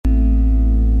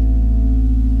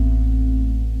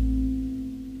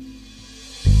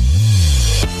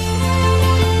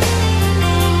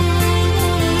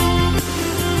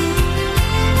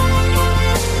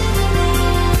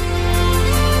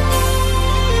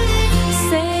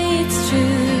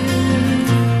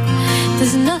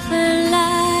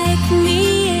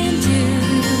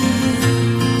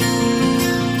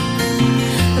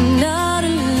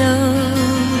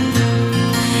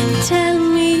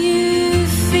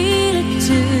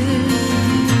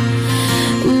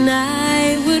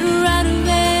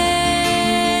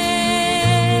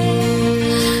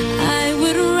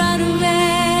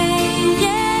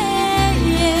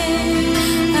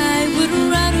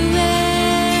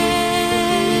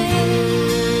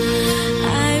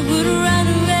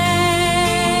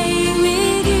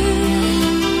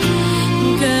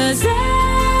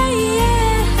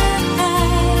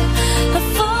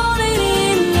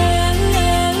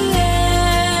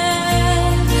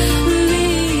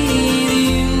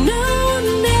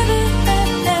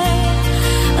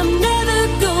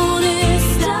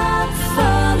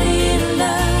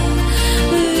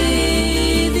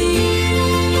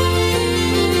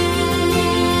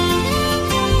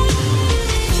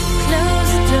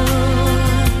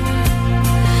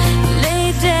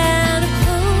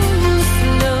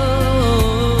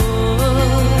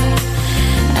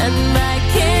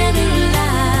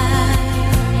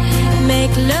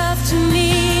make love to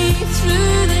me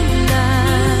through the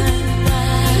night,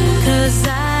 'cause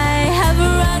I have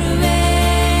run away.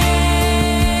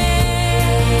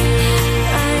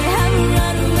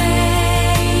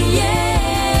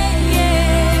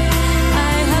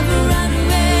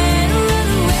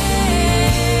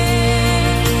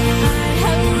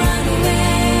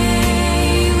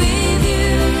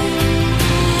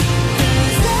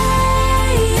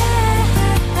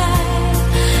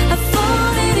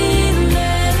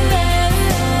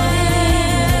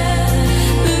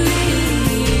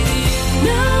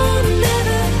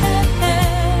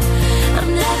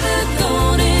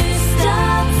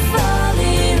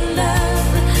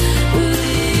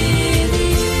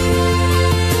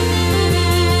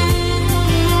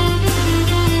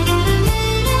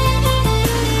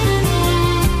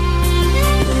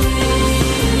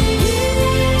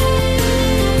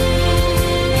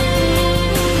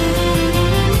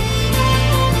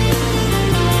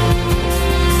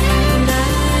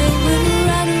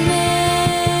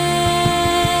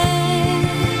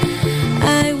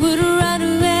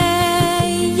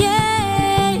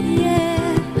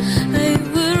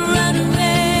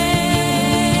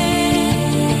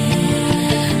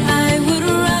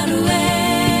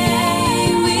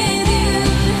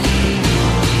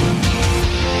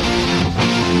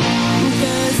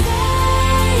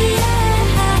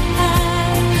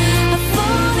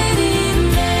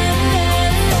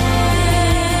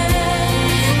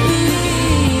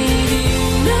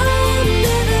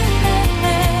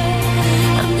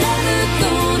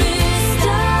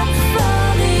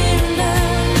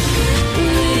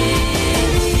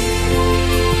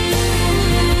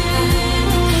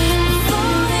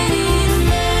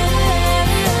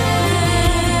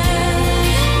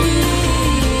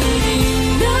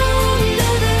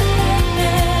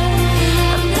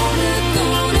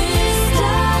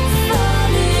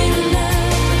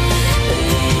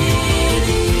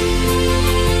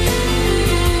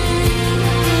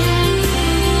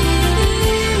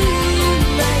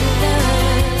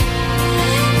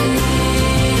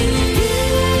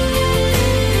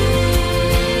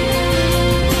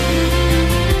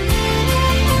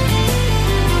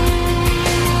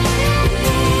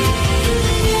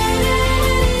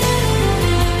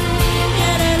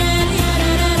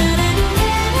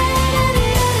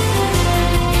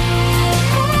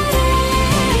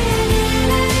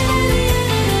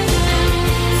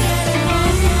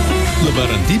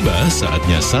 Lebaran tiba,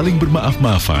 saatnya saling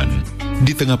bermaaf-maafan.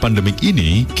 Di tengah pandemik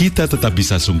ini, kita tetap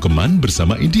bisa sungkeman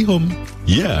bersama IndiHome.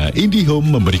 Ya,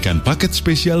 IndiHome memberikan paket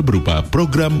spesial berupa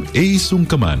program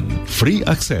e-sungkeman. Free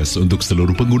akses untuk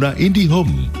seluruh pengguna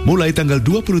IndiHome. Mulai tanggal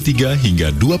 23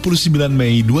 hingga 29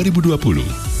 Mei 2020.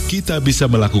 Kita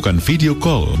bisa melakukan video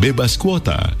call bebas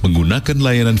kuota menggunakan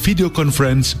layanan video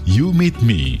conference You Meet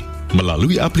Me.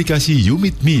 Melalui aplikasi You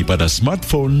Meet Me pada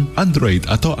smartphone, Android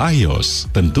atau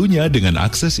iOS, tentunya dengan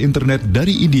akses internet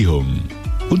dari IndiHome.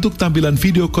 Untuk tampilan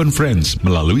video conference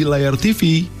melalui layar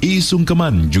TV,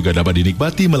 e-sungkeman juga dapat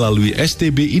dinikmati melalui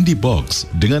STB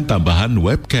IndiBox dengan tambahan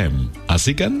webcam.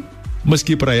 Asik kan?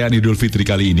 Meski perayaan Idul Fitri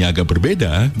kali ini agak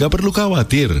berbeda, gak perlu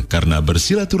khawatir karena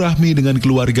bersilaturahmi dengan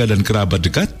keluarga dan kerabat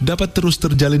dekat dapat terus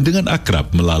terjalin dengan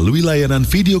akrab melalui layanan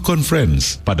video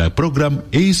conference pada program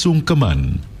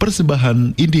e-sungkeman,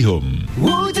 persembahan IndiHome.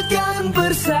 Wujudkan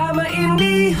bersama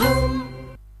IndiHome.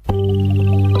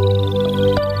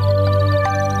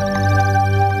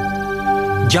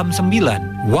 Jam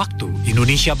 9, waktu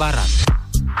Indonesia Barat.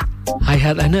 Hai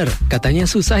Headliner, katanya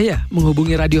susah ya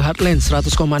menghubungi Radio Heartline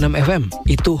 100,6 FM.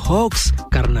 Itu hoax,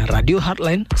 karena Radio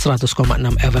Heartline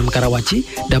 100,6 FM Karawaci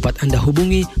dapat Anda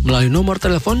hubungi melalui nomor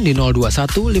telepon di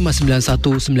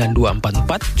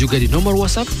 021-591-9244, juga di nomor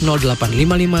WhatsApp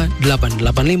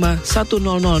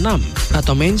 0855-885-1006,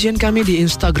 atau mention kami di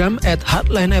Instagram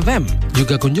 @HeartlineFM.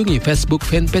 Juga kunjungi Facebook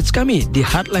fanpage kami di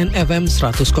Heartline FM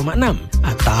 100,6,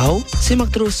 atau simak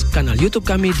terus kanal YouTube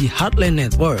kami di Heartline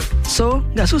Network. So,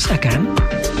 nggak susah kan?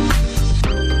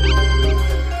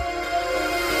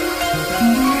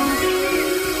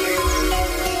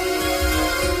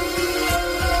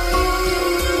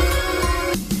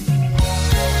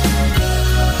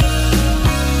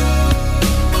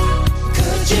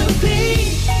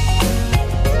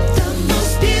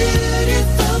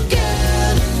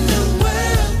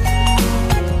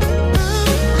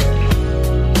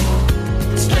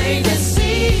 Plain to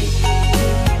see,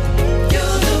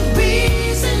 you're the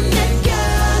reason that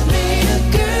got me.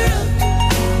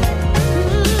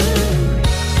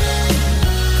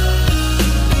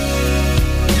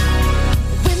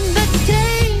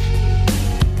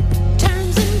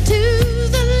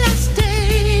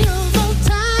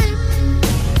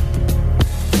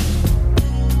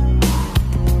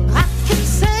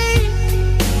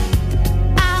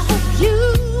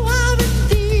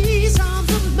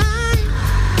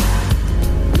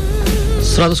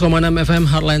 100,6 FM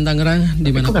Heartline Tangerang,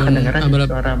 dimanapun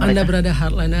Anda berada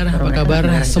Heartliner, apa kabar?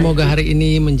 Semoga hari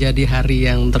ini menjadi hari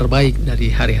yang terbaik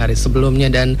dari hari-hari sebelumnya,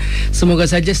 dan semoga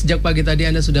saja sejak pagi tadi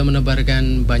Anda sudah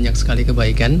menebarkan banyak sekali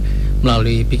kebaikan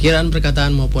melalui pikiran,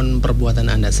 perkataan maupun perbuatan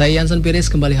Anda. Saya Yansen Piris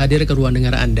kembali hadir ke ruang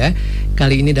dengar Anda.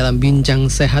 Kali ini dalam Bincang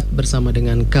Sehat bersama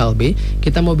dengan Kalbe,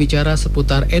 kita mau bicara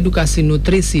seputar edukasi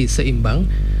nutrisi seimbang,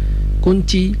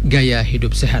 kunci gaya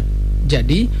hidup sehat.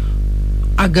 Jadi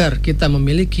agar kita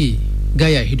memiliki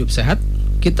gaya hidup sehat,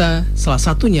 kita salah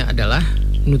satunya adalah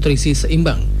nutrisi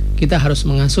seimbang. Kita harus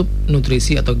mengasup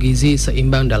nutrisi atau gizi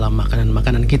seimbang dalam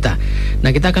makanan-makanan kita. Nah,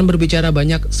 kita akan berbicara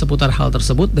banyak seputar hal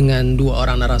tersebut dengan dua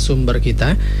orang narasumber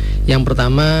kita. Yang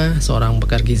pertama, seorang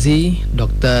pakar gizi,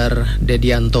 Dr.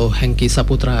 Dedianto Hengki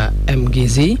Saputra,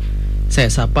 M.Gizi.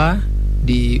 Saya sapa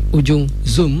di ujung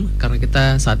Zoom, karena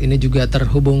kita saat ini juga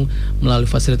terhubung melalui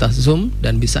fasilitas Zoom,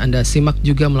 dan bisa Anda simak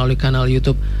juga melalui kanal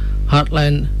YouTube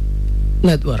Heartline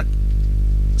Network.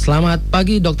 Selamat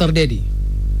pagi Dr. Dedi.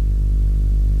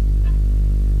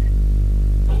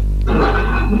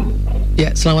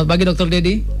 Ya, selamat pagi Dr.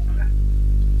 Dedi.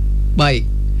 Baik,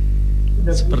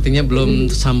 sepertinya belum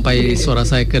sampai suara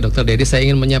saya ke Dr. Dedi. Saya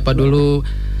ingin menyapa dulu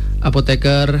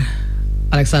apoteker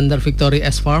Alexander Victory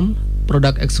S. Farm,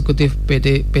 produk eksekutif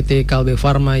PT Kalbe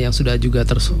Pharma yang sudah juga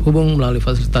terhubung melalui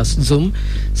fasilitas Zoom.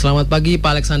 Selamat pagi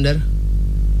Pak Alexander.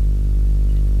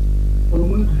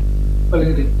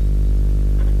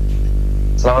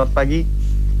 Selamat pagi.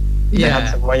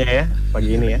 Sehat semuanya ya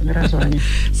pagi ini ya.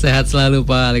 Sehat selalu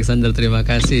Pak Alexander, terima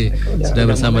kasih sudah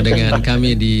bersama dengan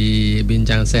kami di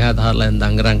Bincang Sehat Heartline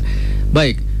Tangerang.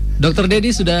 Baik, Dr.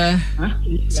 Dedi sudah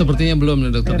sepertinya belum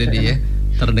nih Dr. Dedi ya,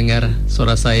 terdengar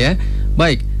suara saya.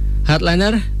 Baik,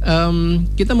 Heartliner,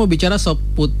 kita mau bicara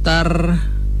seputar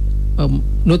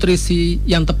nutrisi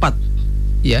yang tepat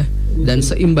ya dan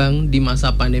seimbang di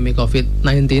masa pandemi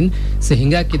COVID-19,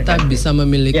 sehingga kita bisa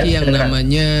memiliki yang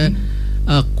namanya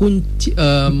kunci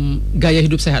gaya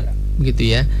hidup sehat,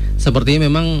 begitu ya. Sepertinya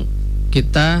memang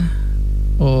kita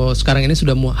sekarang ini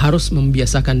sudah harus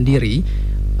membiasakan diri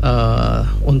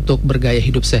untuk bergaya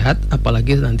hidup sehat,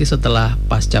 apalagi nanti setelah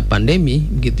pasca pandemi,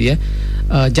 begitu ya.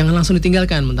 Jangan langsung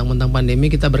ditinggalkan mentang-mentang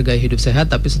pandemi kita bergaya hidup sehat,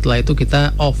 tapi setelah itu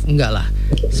kita off, enggak lah.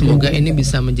 Semoga ini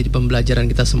bisa menjadi pembelajaran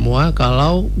kita semua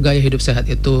kalau gaya hidup sehat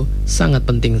itu sangat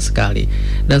penting sekali.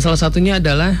 Dan salah satunya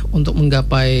adalah untuk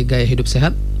menggapai gaya hidup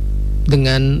sehat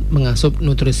dengan mengasup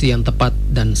nutrisi yang tepat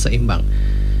dan seimbang.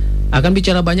 Akan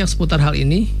bicara banyak seputar hal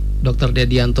ini Dr.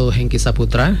 Dedianto Hengki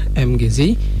Saputra,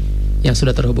 M.Gizi, yang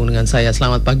sudah terhubung dengan saya.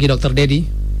 Selamat pagi Dr.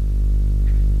 Dedi.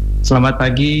 Selamat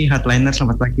pagi Heartliner,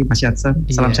 selamat pagi Mas Yansen.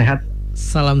 Salam sehat.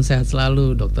 Salam sehat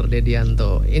selalu Dr.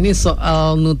 Dedianto. Ini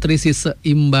soal nutrisi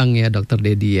seimbang ya Dr.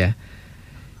 Dedi ya.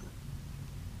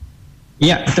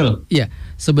 Iya, betul. Iya,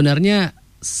 sebenarnya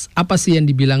apa sih yang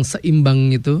dibilang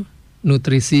seimbang itu?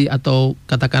 Nutrisi atau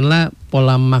katakanlah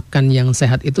pola makan yang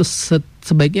sehat itu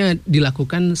sebaiknya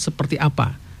dilakukan seperti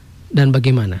apa dan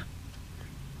bagaimana?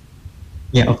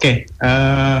 Ya, oke.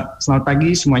 Selamat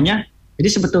pagi semuanya. Jadi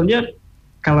sebetulnya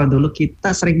kalau dulu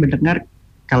kita sering mendengar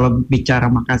kalau bicara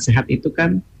makan sehat itu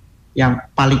kan yang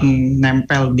paling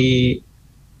nempel di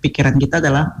pikiran kita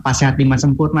adalah 4 sehat 5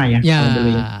 sempurna ya. Ya,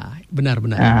 dulu ya.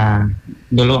 Benar-benar.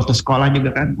 Dulu waktu sekolah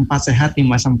juga kan 4 sehat 5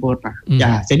 sempurna.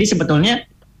 Ya, jadi sebetulnya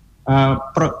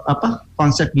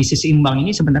konsep gizi seimbang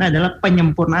ini sebenarnya adalah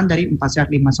penyempurnaan dari 4 sehat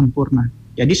 5 sempurna.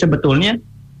 Jadi sebetulnya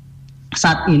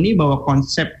saat ini bahwa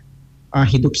konsep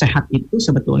hidup sehat itu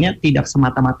sebetulnya tidak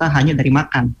semata-mata hanya dari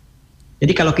makan.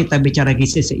 Jadi kalau kita bicara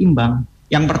gizi seimbang,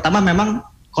 yang pertama memang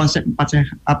konsep 4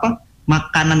 sehat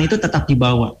makanan itu tetap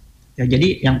dibawa. Ya,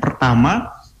 jadi yang pertama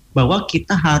bahwa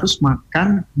kita harus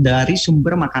makan dari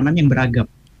sumber makanan yang beragam.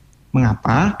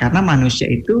 Mengapa? Karena manusia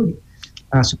itu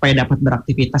supaya dapat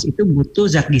beraktivitas itu butuh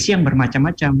zat gizi yang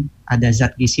bermacam-macam. Ada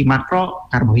zat gizi makro,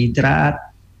 karbohidrat,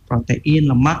 protein,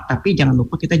 lemak, tapi jangan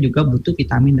lupa kita juga butuh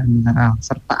vitamin dan mineral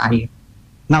serta air.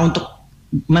 Nah, untuk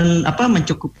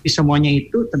mencukupi semuanya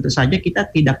itu tentu saja kita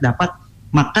tidak dapat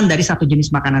makan dari satu jenis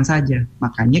makanan saja.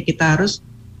 Makanya kita harus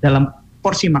dalam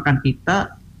porsi makan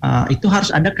kita itu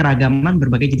harus ada keragaman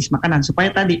berbagai jenis makanan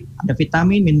supaya tadi ada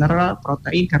vitamin, mineral,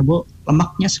 protein, karbo,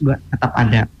 lemaknya juga tetap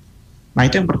ada. Nah,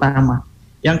 itu yang pertama.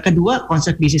 Yang kedua,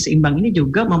 konsep gizi seimbang ini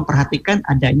juga memperhatikan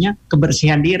adanya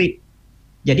kebersihan diri.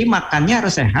 Jadi makannya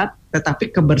harus sehat, tetapi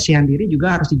kebersihan diri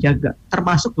juga harus dijaga,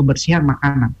 termasuk kebersihan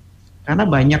makanan. Karena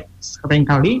banyak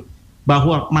seringkali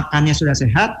bahwa makannya sudah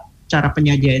sehat, cara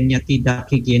penyajiannya tidak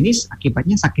higienis,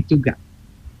 akibatnya sakit juga.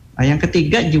 Nah, yang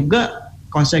ketiga juga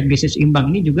konsep gizi seimbang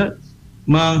ini juga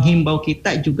menghimbau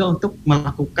kita juga untuk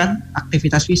melakukan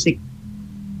aktivitas fisik.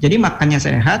 Jadi makannya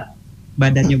sehat,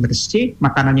 badannya bersih,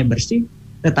 makanannya bersih,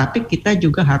 tetapi kita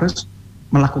juga harus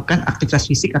melakukan aktivitas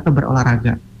fisik atau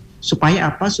berolahraga.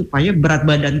 Supaya apa? Supaya berat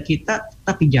badan kita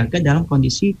tetap dijaga dalam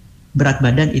kondisi berat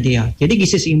badan ideal. Jadi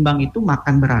gizi seimbang itu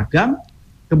makan beragam,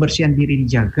 kebersihan diri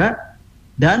dijaga,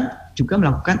 dan juga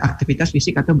melakukan aktivitas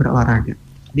fisik atau berolahraga.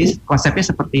 Jadi konsepnya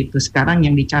seperti itu sekarang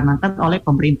yang dicanangkan oleh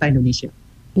pemerintah Indonesia.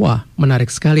 Wah,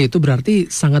 menarik sekali. Itu berarti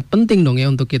sangat penting dong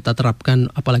ya untuk kita terapkan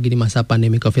apalagi di masa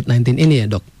pandemi COVID-19 ini ya,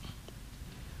 Dok?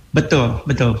 Betul.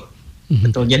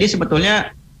 Jadi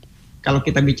sebetulnya kalau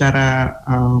kita bicara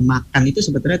makan itu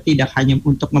sebetulnya tidak hanya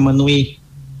untuk memenuhi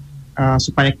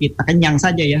supaya kita kenyang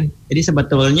saja ya. Jadi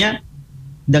sebetulnya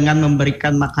dengan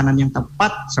memberikan makanan yang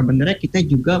tepat, sebenarnya kita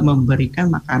juga memberikan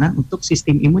makanan untuk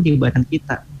sistem imun di badan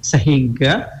kita,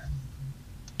 sehingga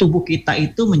tubuh kita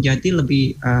itu menjadi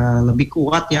lebih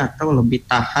kuat ya, atau lebih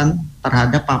tahan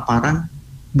terhadap paparan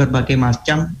berbagai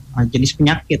macam jenis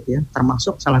penyakit ya,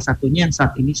 termasuk salah satunya yang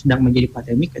saat ini sedang menjadi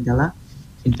pandemik adalah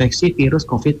infeksi virus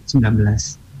COVID-19.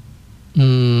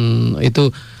 Itu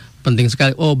penting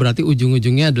sekali. Oh, berarti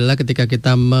ujung-ujungnya adalah ketika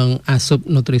kita mengasup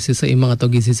nutrisi seimbang atau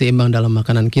gizi seimbang dalam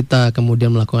makanan kita, kemudian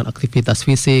melakukan aktivitas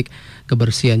fisik,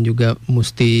 kebersihan juga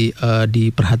mesti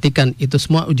diperhatikan. Itu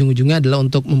semua ujung-ujungnya adalah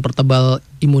untuk mempertebal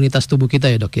imunitas tubuh kita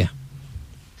ya, Dok ya?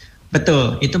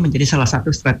 Betul, itu menjadi salah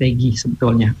satu strategi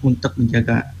sebetulnya untuk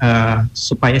menjaga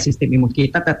supaya sistem imun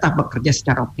kita tetap bekerja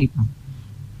secara optimal.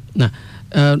 Nah,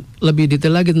 lebih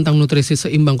detail lagi tentang nutrisi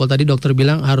seimbang. Kalau tadi dokter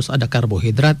bilang harus ada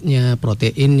karbohidratnya,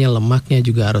 proteinnya, lemaknya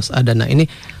juga harus ada. Nah ini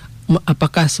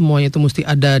apakah semuanya itu mesti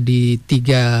ada di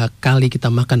 3 kali kita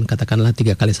makan, katakanlah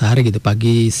 3 kali sehari gitu,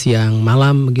 pagi, siang,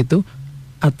 malam gitu,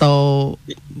 atau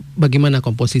bagaimana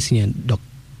komposisinya, Dok,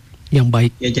 yang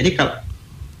baik? Ya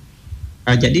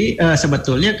jadi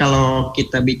sebetulnya kalau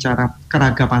kita bicara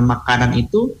keragaman makanan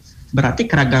itu berarti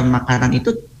keragaman makanan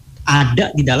itu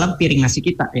ada di dalam piring nasi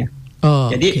kita ya.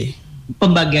 Jadi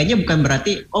pembagiannya bukan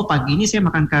berarti pagi ini saya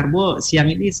makan karbo,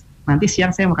 siang ini nanti siang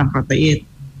saya makan protein,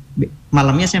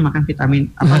 malamnya saya makan vitamin,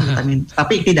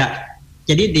 tapi tidak.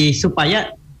 Jadi supaya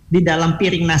di dalam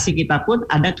piring nasi kita pun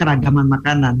ada keragaman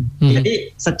makanan.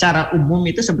 Jadi secara umum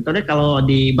itu sebetulnya kalau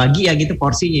dibagi ya gitu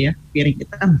porsinya ya, piring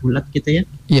kita kan bulat gitu ya.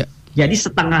 Iya. Jadi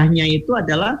setengahnya itu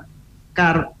adalah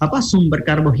sumber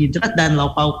karbohidrat dan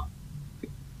lauk pauk,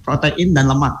 protein dan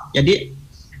lemak. Jadi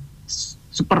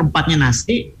 1/4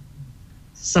 nasi,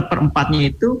 1/4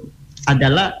 itu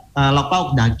adalah lauk pauk,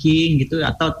 daging gitu,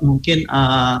 atau mungkin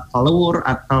telur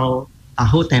atau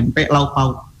tahu, tempe, lauk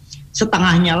pauk.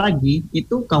 Setengahnya lagi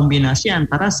itu kombinasi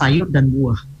antara sayur dan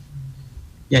buah.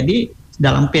 Jadi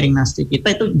dalam piring nasi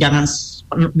kita itu jangan,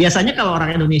 biasanya kalau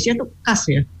orang Indonesia itu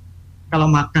khas ya, kalau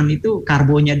makan itu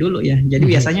karbonya dulu ya. Jadi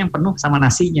biasanya yang penuh sama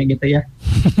nasinya gitu ya.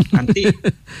 Nanti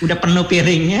udah penuh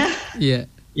piringnya,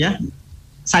 ya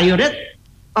sayurnya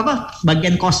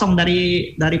bagian kosong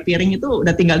dari piring itu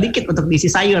udah tinggal dikit untuk diisi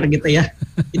sayur gitu ya.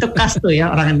 Itu khas tuh ya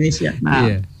orang Indonesia.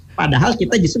 Nah, padahal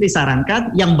kita justru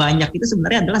disarankan yang banyak itu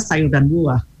sebenarnya adalah sayur dan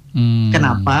buah.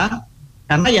 Kenapa?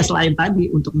 Karena ya selain tadi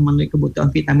untuk memenuhi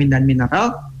kebutuhan vitamin dan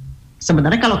mineral,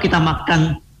 sebenarnya kalau kita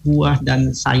makan buah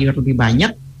dan sayur lebih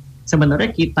banyak,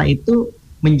 sebenarnya kita itu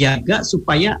menjaga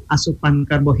supaya asupan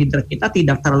karbohidrat kita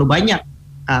tidak terlalu banyak.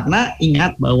 Karena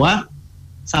ingat bahwa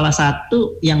salah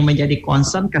satu yang menjadi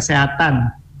concern kesehatan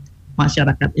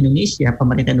masyarakat Indonesia,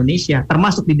 pemerintah Indonesia,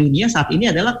 termasuk di dunia saat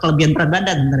ini adalah kelebihan berat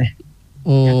badan sebenarnya.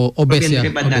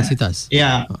 Obesitas.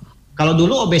 Ya, kalau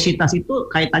dulu obesitas itu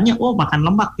kaitannya makan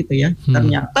lemak gitu ya.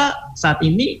 Ternyata saat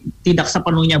ini tidak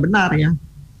sepenuhnya benar ya,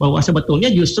 bahwa sebetulnya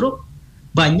justru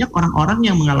banyak orang-orang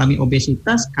yang mengalami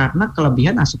obesitas karena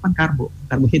kelebihan asupan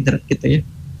karbohidrat gitu ya.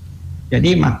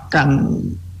 Jadi makan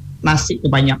nasi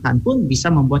kebanyakan pun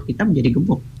bisa membuat kita menjadi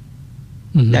gemuk.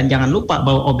 Dan jangan lupa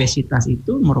bahwa obesitas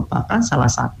itu merupakan salah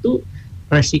satu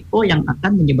resiko yang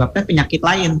akan menyebabkan penyakit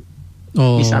lain.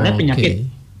 Misalnya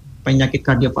penyakit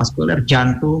kardiovaskuler,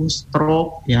 jantung,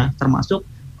 stroke ya, termasuk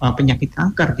penyakit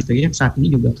kanker gitu ya. Saat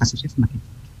ini juga kasusnya semakin.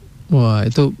 Wah,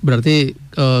 itu berarti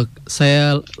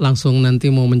saya langsung nanti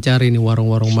mau mencari nih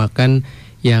warung-warung makan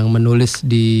yang menulis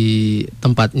di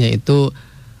tempatnya itu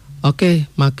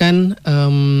makan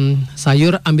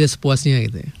sayur ambil sepuasnya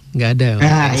gitu ya. Nggak ada.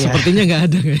 Sepertinya nggak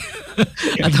ada.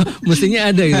 Atau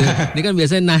mestinya ada gitu. Ini kan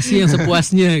biasanya nasi yang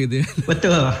sepuasnya gitu ya.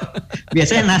 Betul.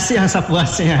 Biasanya nasi yang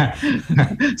sepuasnya.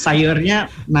 Sayurnya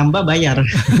nambah bayar.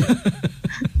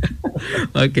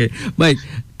 Oke, baik.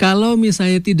 Kalau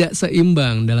misalnya tidak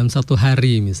seimbang dalam satu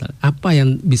hari misal, apa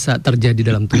yang bisa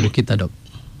terjadi dalam tubuh kita, Dok?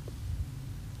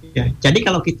 Ya, jadi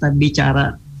kalau kita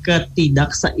bicara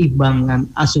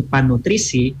ketidakseimbangan asupan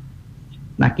nutrisi,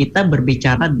 nah kita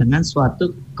berbicara dengan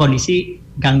suatu kondisi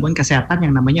gangguan kesehatan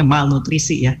yang namanya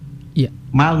malnutrisi ya. Iya.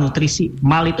 Malnutrisi.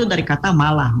 Mal itu dari kata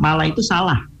malah. Malah itu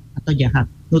salah atau jahat.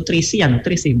 Nutrisi ya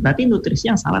nutrisi. Berarti nutrisi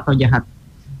yang salah atau jahat.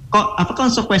 Apa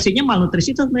konsekuensinya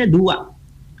malnutrisi itu sebenarnya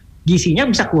 2. Gizinya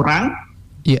bisa kurang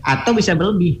atau bisa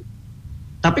berlebih.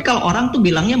 Tapi kalau orang tuh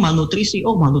bilangnya malnutrisi,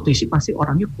 malnutrisi pasti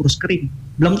orangnya kurus kering.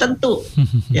 Belum tentu.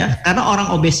 Ya, karena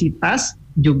orang obesitas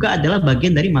juga adalah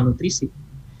bagian dari malnutrisi.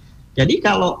 Jadi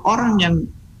kalau orang yang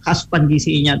asupan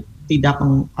gizinya tidak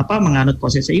menganut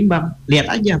proses seimbang, lihat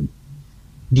aja.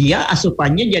 Dia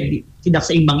asupannya jadi tidak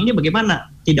seimbang ini bagaimana?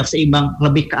 Tidak seimbang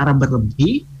lebih ke arah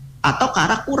berlebih atau ke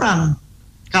arah kurang.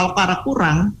 Kalau ke arah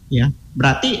kurang, ya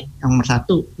berarti yang nomor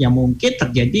 1 yang mungkin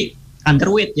terjadi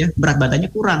underweight ya, berat badannya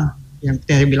kurang. Yang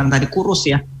saya bilang tadi kurus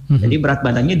ya. Jadi berat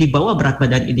badannya di bawah berat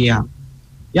badan ideal.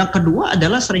 Yang kedua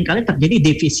adalah seringkali terjadi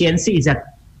defisiensi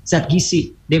zat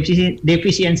gizi.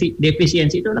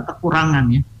 Defisiensi itu adalah kekurangan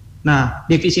ya. Nah,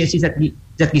 defisiensi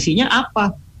zat gizinya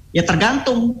apa? Ya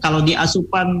tergantung. Kalau di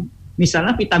asupan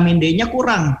misalnya vitamin D-nya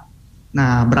kurang.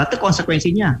 Nah, berarti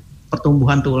konsekuensinya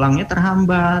pertumbuhan tulangnya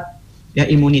terhambat, ya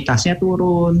imunitasnya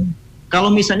turun. Kalau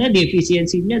misalnya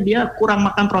defisiensinya dia kurang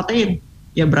makan protein,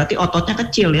 ya berarti ototnya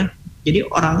kecil ya. Jadi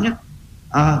orangnya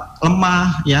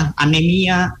lemah ya,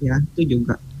 anemia ya, itu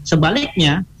juga.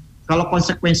 Sebaliknya, kalau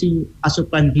konsekuensi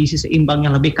asupan gizi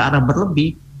seimbangnya lebih ke arah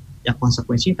berlebih, ya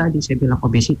konsekuensinya tadi saya bilang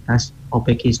obesitas.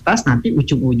 Obesitas nanti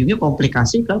ujung-ujungnya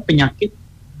komplikasi ke penyakit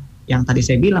yang tadi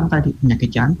saya bilang tadi, penyakit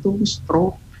jantung,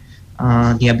 stroke,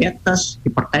 diabetes,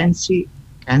 hipertensi,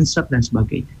 kanker dan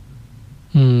sebagainya.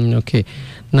 Oke.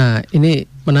 Nah, ini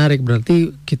menarik,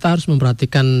 berarti kita harus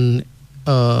memperhatikan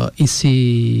isi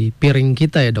piring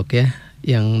kita ya, Dok ya,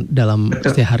 yang dalam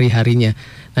sehari-harinya.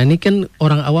 Nah, ini kan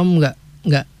orang awam nggak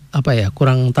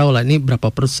kurang tahu lah ini berapa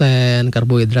persen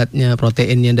karbohidratnya,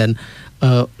 proteinnya dan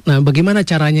nah bagaimana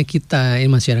caranya kita ini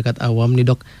masyarakat awam nih,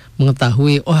 Dok,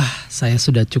 mengetahui saya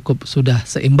sudah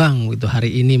seimbang gitu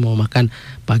hari ini mau makan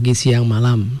pagi, siang,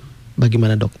 malam.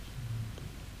 Bagaimana, Dok?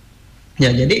 Ya,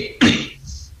 jadi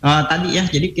tadi ya,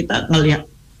 jadi kita ngelihat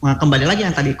kembali lagi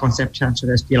yang tadi konsep yang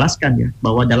sudah dijelaskan ya,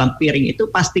 bahwa dalam piring itu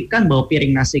pastikan bahwa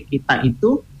piring nasi kita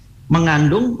itu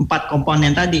mengandung 4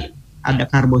 komponen tadi. Ada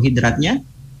karbohidratnya,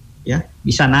 ya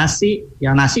bisa nasi,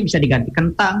 ya nasi bisa diganti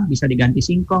kentang, bisa diganti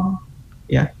singkong,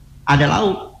 ya ada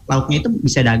lauknya itu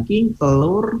bisa daging,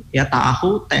 telur, ya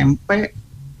tahu, tempe,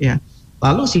 ya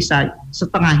lalu sisa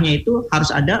setengahnya itu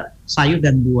harus ada sayur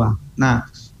dan buah. Nah,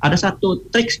 ada satu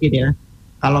trik gitu ya,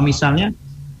 kalau misalnya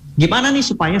gimana nih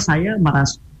supaya saya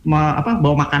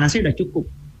bawa makanan saya udah cukup,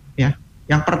 ya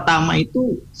yang pertama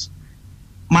itu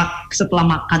setelah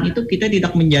makan itu kita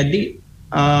tidak menjadi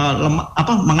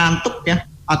mengantuk ya,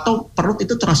 atau perut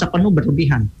itu terasa penuh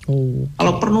berlebihan.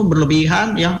 Kalau penuh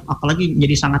berlebihan ya, apalagi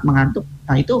menjadi sangat mengantuk,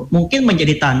 nah itu mungkin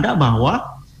menjadi tanda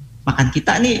bahwa makan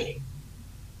kita nih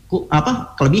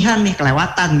kelebihan nih,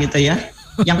 kelewatan gitu ya.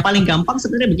 Yang paling gampang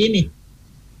sebenarnya begini,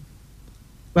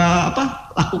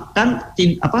 lakukan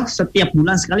setiap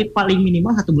bulan sekali, paling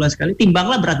minimal 1 bulan sekali,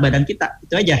 timbanglah berat badan kita,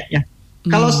 itu aja ya.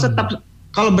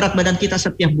 Kalau berat badan kita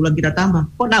setiap bulan kita tambah,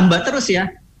 kok nambah terus ya?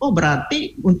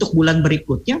 Berarti untuk bulan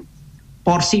berikutnya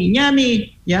porsinya nih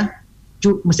ya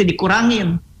mesti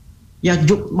dikurangin. Ya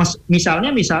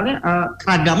misalnya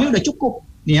ragamnya udah cukup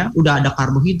ya, udah ada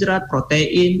karbohidrat,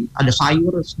 protein, ada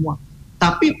sayur semua.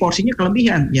 Tapi porsinya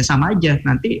kelebihan, ya sama aja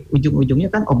nanti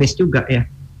ujung-ujungnya kan obes juga ya.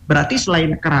 Berarti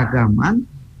selain keragaman,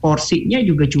 porsinya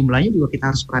juga jumlahnya juga kita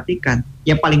harus perhatikan.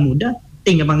 Yang paling mudah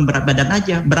tinggal berat badan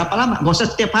aja. Berapa lama? Gak usah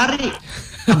setiap hari.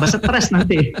 Tambah stres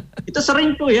nanti. Itu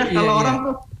sering tuh ya, kalau orang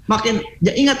tuh makin,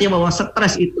 ya ingat ya bahwa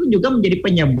stres itu juga menjadi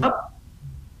penyebab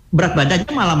berat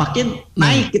badannya malah makin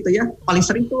naik gitu ya. Paling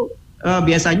sering tuh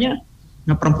biasanya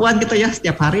perempuan gitu ya,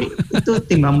 setiap hari itu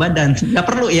timbang badan. Nggak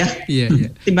perlu ya.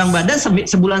 Timbang badan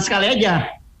sebulan sekali aja.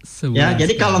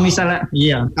 Jadi kalau misalnya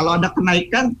kalau ada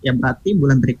kenaikan ya berarti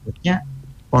bulan berikutnya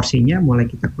porsinya mulai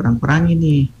kita kurang-kurangi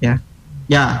nih ya.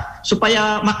 Ya,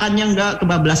 supaya makannya nggak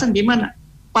kebablasan gimana?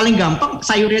 Paling gampang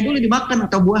sayurnya dulu dimakan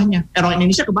atau buahnya. Orang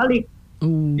Indonesia kebalik.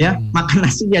 Ya, makan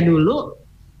nasinya dulu.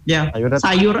 Ya,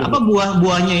 sayur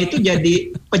buah-buahnya itu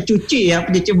jadi pencuci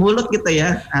mulut gitu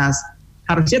ya. Nah,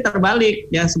 harusnya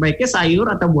terbalik ya, sebaiknya sayur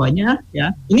atau buahnya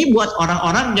ya. Ini buat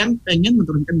orang-orang yang pengen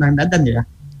menurunkan berat badan ya.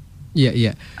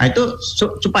 Iya. Nah, itu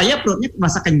supaya perutnya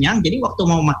merasa kenyang. Jadi waktu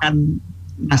mau makan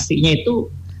nasinya itu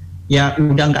ya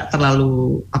udah nggak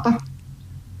terlalu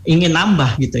ingin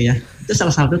nambah gitu ya. Itu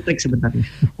salah satu trik sebenarnya.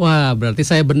 Wah, berarti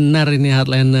saya benar ini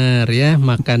hardliner ya,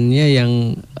 makannya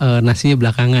yang nasinya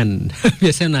belakangan.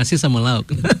 Biasanya nasi sama lauk.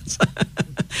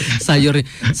 Sayur.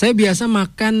 Saya biasa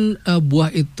makan buah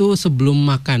itu sebelum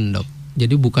makan, Dok.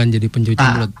 Jadi bukan jadi pencuci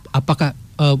mulut. Apakah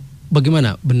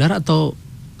bagaimana? Benar atau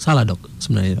salah dok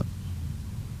sebenarnya dok?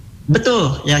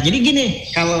 Betul ya. Jadi gini,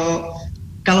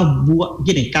 kalau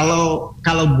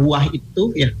buah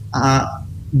itu ya,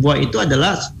 buah itu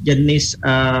adalah jenis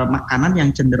makanan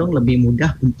yang cenderung lebih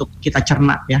mudah untuk kita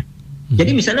cerna ya.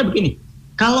 Jadi misalnya begini,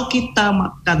 kalau kita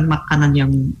makan makanan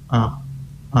yang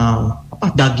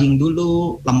daging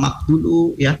dulu, lemak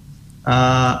dulu ya,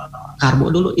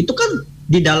 karbo dulu, itu kan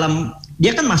di dalam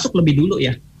dia kan masuk lebih dulu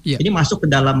ya. Yeah. Jadi masuk ke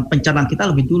dalam pencernaan kita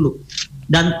lebih dulu.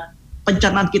 Dan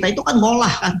pencernaan kita itu kan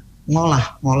ngolah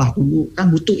dulu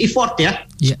kan butuh effort ya,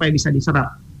 supaya bisa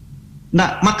diserap.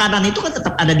 Nah, makanan itu kan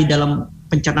tetap ada di dalam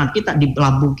pencernaan kita, di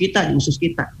lambung kita, di usus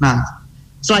kita. Nah,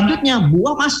 selanjutnya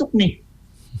buah masuk nih.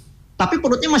 Tapi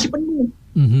perutnya masih penuh.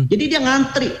 Jadi dia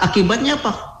ngantri. Akibatnya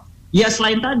apa? Ya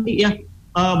selain tadi ya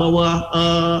bahwa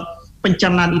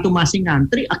pencernaan itu masih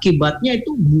ngantri, akibatnya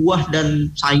itu buah dan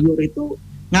sayur itu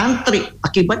ngantri.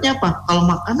 Akibatnya apa? Kalau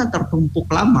makanan tertumpuk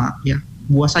lama ya,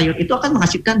 buah sayur itu akan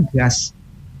menghasilkan gas.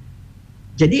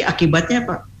 Jadi akibatnya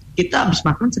apa? Kita habis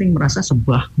makan sering merasa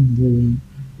sebah kembung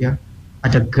ya,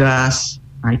 ada gas.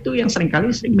 Nah, itu yang sering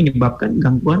menyebabkan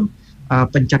gangguan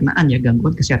pencernaan ya,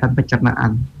 gangguan kesehatan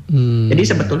pencernaan. Jadi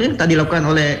sebetulnya yang tadi dilakukan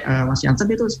oleh Mas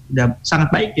Jansen itu sudah sangat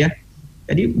baik ya.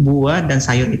 Jadi buah dan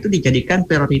sayur itu dijadikan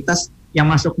prioritas yang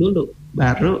masuk dulu,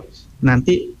 baru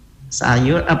nanti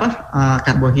sayur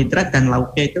karbohidrat dan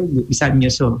lauknya itu bisa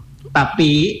menyusul.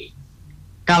 Tapi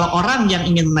kalau orang yang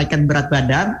ingin menaikkan berat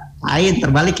badan, lain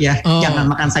terbalik ya, jangan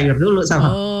makan sayur dulu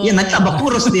ya nanti tambah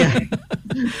kurus dia.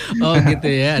 Oh gitu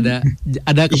ya,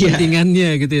 ada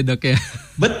kepentingannya gitu ya dok ya.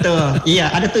 Betul, iya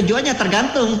ada tujuannya,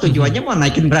 tergantung tujuannya mau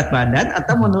naikin berat badan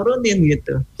atau mau nurunin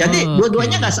gitu. Jadi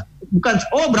dua-duanya bukan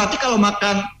berarti kalau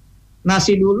makan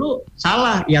nasi dulu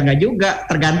salah, ya nggak juga,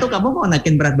 tergantung kamu mau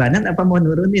naikin berat badan apa mau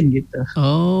nurunin gitu.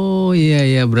 Oh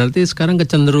iya, berarti sekarang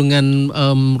kecenderungan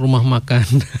rumah makan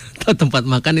atau tempat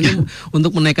makan ini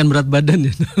untuk menaikkan berat badan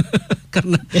ya.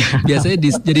 Karena biasanya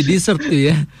jadi dessert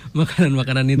tuh ya,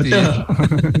 makanan-makanan itu. Betul.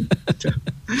 Ya.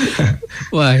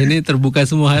 Wah, ini terbuka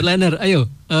semua headliner. Ayo,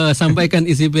 sampaikan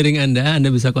isi piring Anda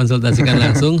bisa konsultasikan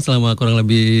langsung selama kurang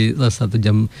lebih 1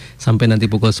 jam sampai nanti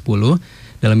pukul 10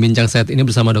 dalam Bincang Sehat ini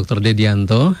bersama Dr.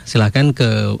 Dedianto. Silakan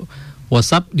ke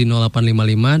WhatsApp di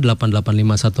 0855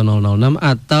 885 1006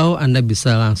 atau Anda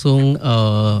bisa langsung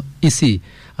isi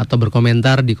atau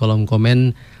berkomentar di kolom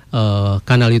komen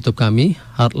kanal YouTube kami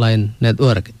Heartline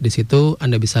Network. Di situ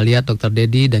Anda bisa lihat Dr.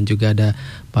 Dedi dan juga ada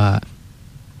Pak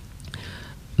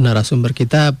narasumber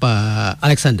kita Pak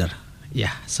Alexander.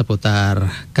 Ya, seputar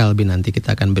kalbi nanti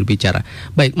kita akan berbicara.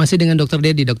 Baik, masih dengan Dr.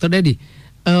 Dedi. Dr. Dedi,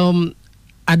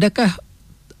 adakah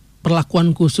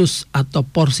perlakuan khusus atau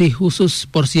porsi khusus,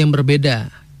 porsi yang berbeda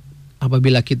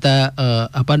apabila kita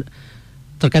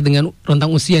terkait dengan rentang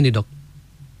usia nih dok?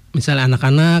 Misalnya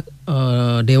anak-anak,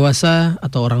 dewasa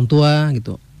atau orang tua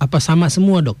gitu. Apa sama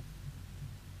semua dok?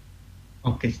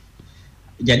 Oke.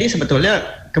 Jadi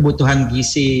sebetulnya kebutuhan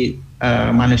gizi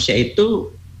manusia itu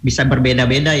bisa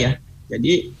berbeda-beda ya.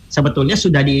 Jadi sebetulnya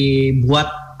sudah dibuat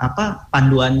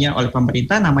panduannya oleh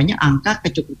pemerintah, namanya angka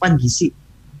kecukupan gizi.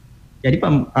 Jadi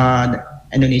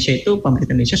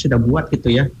pemerintah Indonesia sudah buat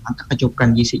gitu ya, angka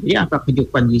kecukupan gizi. Jadi angka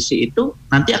kecukupan gizi itu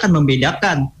nanti akan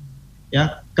membedakan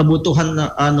ya kebutuhan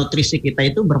nutrisi kita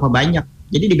itu berapa banyak.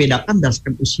 Jadi dibedakan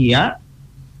berdasarkan usia,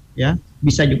 ya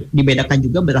bisa dibedakan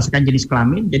juga berdasarkan jenis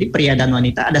kelamin. Jadi pria dan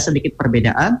wanita ada sedikit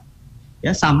perbedaan,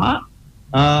 ya sama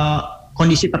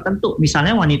kondisi tertentu.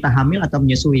 Misalnya wanita hamil atau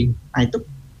menyusui, nah itu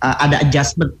ada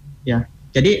adjustment ya.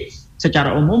 Jadi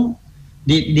secara umum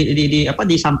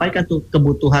disampaikan tuh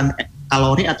kebutuhan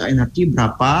kalori atau energi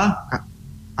berapa,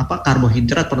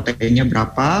 karbohidrat, proteinnya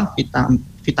berapa,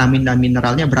 vitamin dan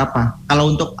mineralnya berapa.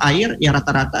 Kalau untuk air ya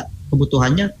rata-rata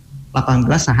kebutuhannya 8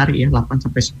 gelas sehari ya, 8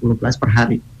 sampai 10 gelas per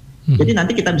hari. Jadi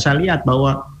nanti kita bisa lihat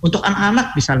bahwa untuk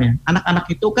anak-anak misalnya, anak-anak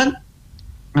itu kan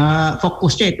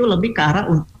fokusnya itu lebih ke arah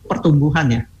untuk pertumbuhan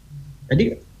ya.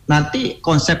 Jadi nanti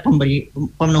konsep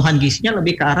pemenuhan gizinya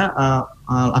lebih ke arah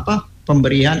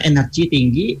pemberian energi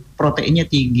tinggi, proteinnya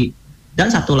tinggi. Dan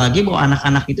satu lagi bahwa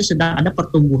anak-anak itu sedang ada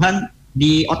pertumbuhan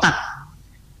di otak.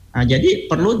 Nah, jadi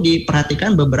perlu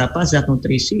diperhatikan beberapa zat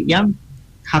nutrisi yang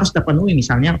harus terpenuhi,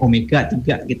 misalnya omega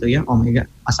 3 gitu ya,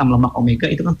 asam lemak omega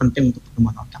itu kan penting untuk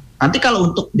pertumbuhan otak. Nanti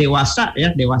kalau untuk dewasa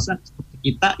seperti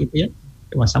kita gitu ya,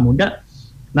 dewasa muda,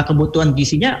 nah kebutuhan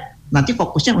gizinya nanti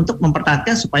fokusnya untuk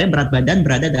mempertahankan supaya berat badan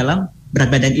berada dalam berat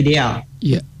badan ideal.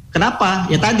 Iya. Kenapa?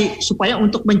 Ya tadi supaya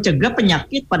untuk mencegah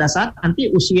penyakit pada saat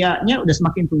nanti usianya udah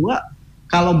semakin tua,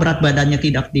 kalau berat badannya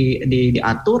tidak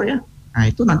diatur ya, nah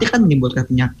itu nanti akan menimbulkan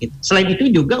penyakit. Selain itu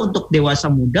juga untuk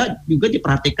dewasa muda juga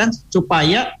diperhatikan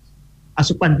supaya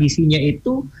asupan gizinya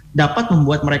itu dapat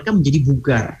membuat mereka menjadi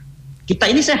bugar. Kita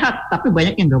ini sehat, tapi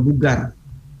banyak yang nggak bugar.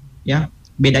 Ya,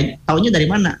 bedanya, taunya dari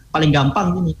mana? Paling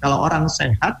gampang gini, kalau orang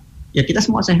sehat, ya kita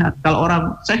semua sehat. Kalau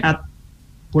orang sehat,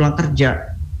 pulang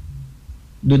kerja,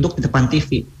 duduk di depan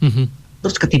TV,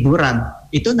 terus ketiduran,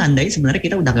 itu nandai sebenarnya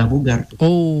kita udah gak bugar.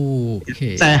 Oh,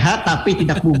 okay. Sehat tapi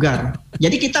tidak bugar.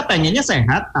 Jadi kita pengennya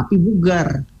sehat tapi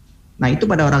bugar. Nah itu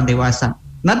pada orang dewasa.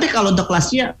 Nanti kalau untuk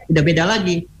lansia udah beda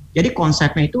lagi. Jadi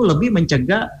konsepnya itu lebih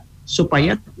mencegah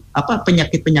supaya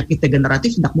penyakit-penyakit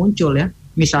degeneratif tidak muncul ya.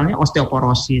 Misalnya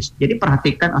osteoporosis. Jadi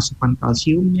perhatikan asupan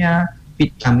kalsiumnya,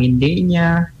 vitamin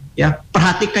D-nya, ya.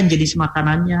 Perhatikan jenis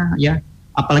makanannya, ya.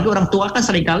 Apalagi orang tua kan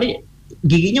seringkali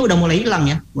giginya udah mulai hilang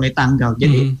ya, mulai tanggal.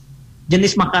 Jadi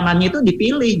jenis makanannya itu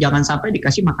dipilih, jangan sampai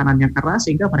dikasih makanan yang keras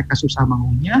sehingga mereka susah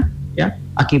mengunyah, ya.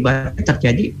 Akibatnya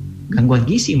terjadi gangguan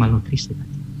gizi, malnutrisi.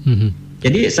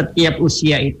 Jadi setiap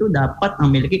usia itu dapat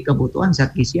memiliki kebutuhan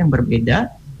zat gizi yang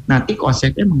berbeda. Nanti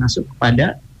konsepnya mengasuh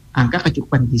kepada angka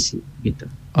kecukupan gizi, gitu.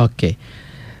 Oke.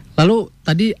 Lalu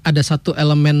tadi ada satu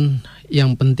elemen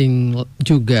yang penting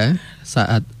juga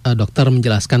saat dokter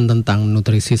menjelaskan tentang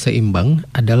nutrisi seimbang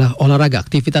adalah olahraga,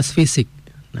 aktivitas fisik.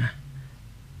 Nah,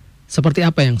 seperti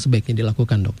apa yang sebaiknya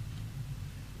dilakukan, Dok?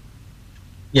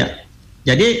 Ya,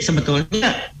 jadi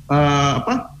sebetulnya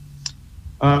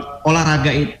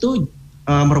olahraga itu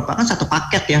merupakan satu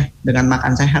paket ya dengan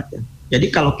makan sehat ya. Jadi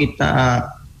kalau kita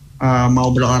mau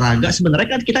berolahraga,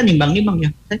 sebenarnya kan kita nimbang-nimbang ya.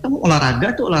 Kamu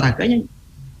olahraga tuh olahraganya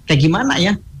kayak gimana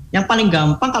ya? Yang paling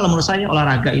gampang kalau menurut saya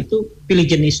olahraga itu pilih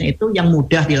jenisnya itu yang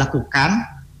mudah dilakukan,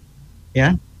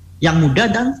 ya, yang mudah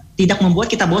dan tidak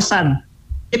membuat kita bosan.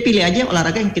 Jadi pilih aja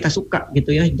olahraga yang kita suka gitu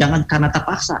ya, jangan karena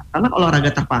terpaksa. Karena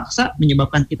olahraga terpaksa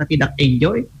menyebabkan kita tidak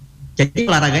enjoy. Jadi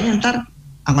olahraganya ntar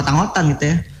anggot-anggotan gitu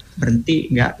ya, berhenti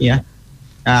enggak ya.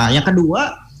 Nah, yang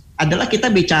kedua adalah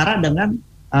kita bicara dengan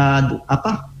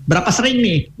berapa sering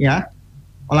nih ya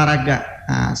olahraga.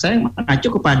 Nah, saya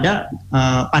mengacu kepada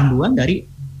panduan dari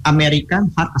American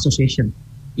Heart Association.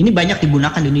 Ini banyak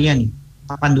digunakan di dunia nih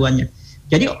panduannya.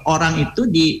 Jadi orang itu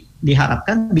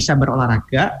diharapkan bisa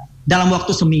berolahraga dalam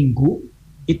waktu seminggu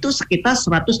itu sekitar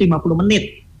 150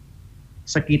 menit.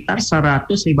 Sekitar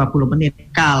 150 menit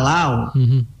kalau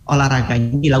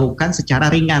olahraganya dilakukan secara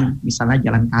ringan, misalnya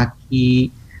jalan kaki,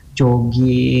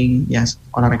 jogging, ya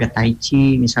olahraga tai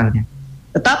chi misalnya.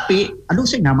 Tetapi,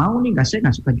 saya nggak mau nih, saya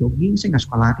nggak suka jogging, saya nggak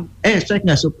suka lari, saya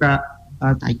nggak suka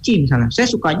tai chi misalnya. Saya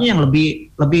sukanya yang lebih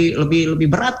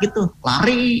berat gitu,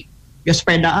 lari, ya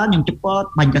sepedaan yang cepat,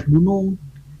 panjat gunung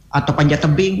atau panjat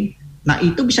tebing. Nah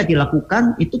itu bisa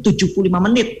dilakukan itu 75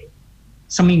 menit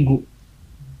seminggu.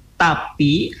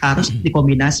 Tapi harus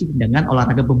dikombinasi dengan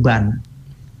olahraga beban.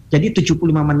 Jadi 75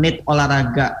 menit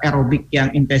olahraga aerobik yang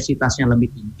intensitasnya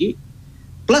lebih tinggi,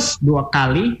 plus 2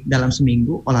 kali dalam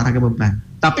seminggu olahraga beban.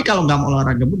 Tapi kalau nggak mau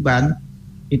olahraga beban,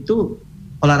 itu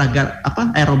olahraga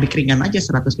aerobik ringan aja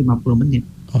 150 menit.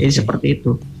 Okay. Jadi seperti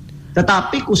itu.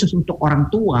 Tetapi khusus untuk orang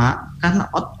tua, karena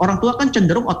orang tua kan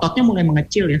cenderung ototnya mulai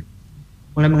mengecil ya.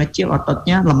 Mulai mengecil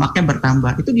ototnya, lemaknya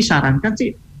bertambah. Itu disarankan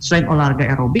sih selain olahraga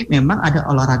aerobik memang ada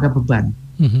olahraga beban.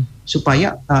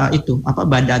 Supaya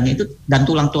badannya itu dan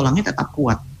tulang-tulangnya tetap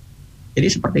kuat. Jadi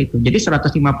seperti itu. Jadi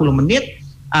 150 menit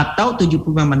atau 75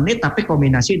 menit tapi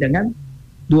kombinasi dengan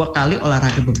 2 kali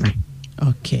olahraga beban.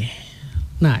 Oke.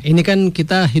 Nah, ini kan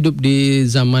kita hidup di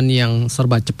zaman yang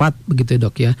serba cepat begitu ya,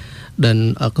 Dok ya.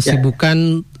 Dan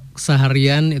kesibukan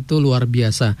seharian itu luar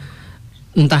biasa.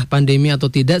 Entah pandemi atau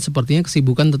tidak, sepertinya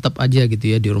kesibukan tetap aja gitu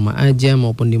ya, di rumah aja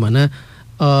maupun di mana,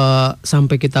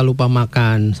 sampai kita lupa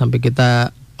makan, sampai kita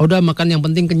udah makan yang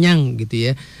penting kenyang gitu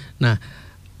ya. Nah,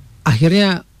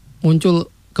 akhirnya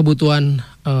muncul kebutuhan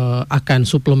akan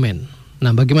suplemen.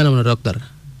 Nah, bagaimana menurut dokter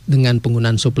dengan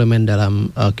penggunaan suplemen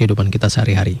dalam kehidupan kita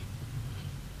sehari-hari?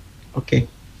 Oke,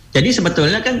 jadi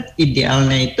sebetulnya kan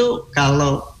idealnya itu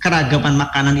kalau keragaman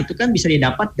makanan itu kan bisa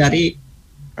didapat dari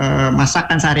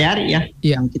masakan sehari-hari ya,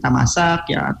 yang kita masak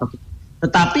ya,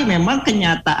 tetapi memang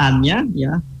kenyataannya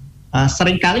ya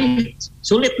seringkali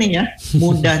sulit nih ya,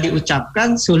 mudah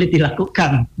diucapkan, sulit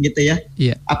dilakukan gitu ya.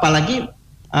 Apalagi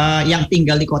yang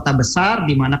tinggal di kota besar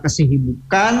di mana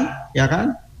kesibukan ya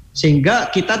kan,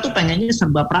 sehingga kita tuh pengennya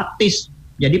serba praktis.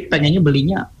 Jadi pengennya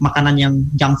belinya makanan yang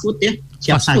junk food ya,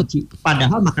 siap saji.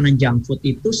 Padahal makanan junk food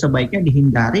itu sebaiknya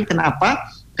dihindari. Kenapa?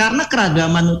 Karena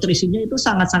keragaman nutrisinya itu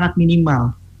sangat-sangat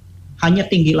minimal. Hanya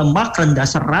tinggi lemak, rendah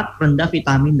serat, rendah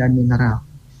vitamin dan mineral.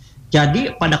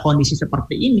 Jadi pada kondisi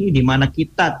seperti ini, di mana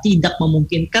kita tidak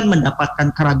memungkinkan mendapatkan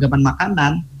keragaman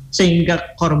makanan,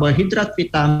 sehingga karbohidrat,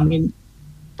 vitamin,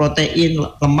 protein,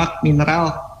 lemak,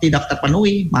 mineral tidak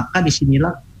terpenuhi, maka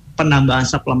disinilah penambahan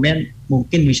suplemen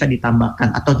mungkin bisa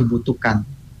ditambahkan atau dibutuhkan.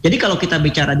 Jadi kalau kita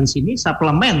bicara di sini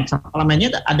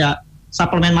suplemennya ada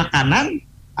suplemen makanan,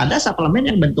 ada suplemen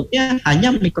yang bentuknya hanya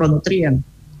mikronutrien.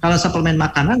 Kalau suplemen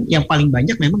makanan yang paling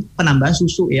banyak memang penambahan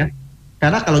susu ya.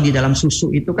 Karena kalau di dalam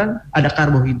susu itu kan ada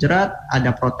karbohidrat,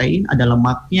 ada protein, ada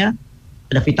lemaknya,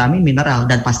 ada vitamin, mineral,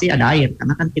 dan pasti ada air.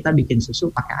 Karena kan kita bikin susu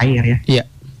pakai air ya. Iya.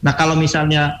 Nah kalau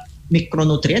misalnya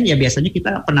mikronutrien ya biasanya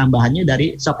kita penambahannya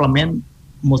dari suplemen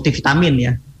multivitamin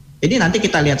ya. Jadi nanti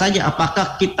kita lihat saja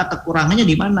apakah kita kekurangannya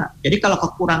di mana. Jadi kalau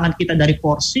kekurangan kita dari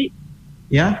porsi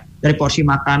ya, dari porsi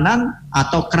makanan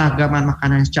atau keragaman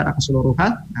makanan secara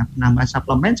keseluruhan, nah penambahan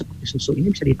suplemen seperti susu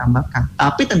ini bisa ditambahkan.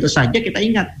 Tapi tentu saja kita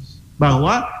ingat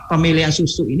bahwa pemilihan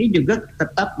susu ini juga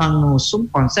tetap mengusung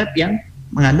konsep yang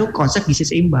mengandung konsep gizi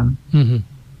seimbang.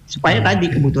 Supaya tadi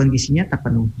kebutuhan gizinya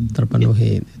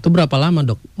terpenuhi. Itu berapa lama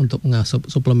dok untuk mengasup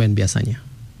suplemen biasanya?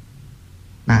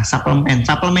 Nah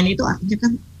suplemen itu artinya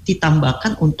kan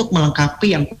ditambahkan untuk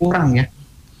melengkapi yang kurang ya.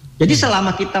 Jadi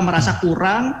selama kita merasa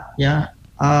kurang ya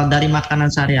dari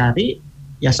makanan sehari-hari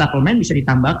ya suplemen bisa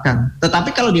ditambahkan. Tetapi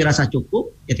kalau dirasa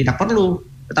cukup ya tidak perlu.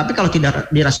 Tetapi kalau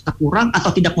tidak dirasa kurang atau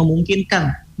tidak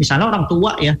memungkinkan, misalnya orang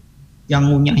tua ya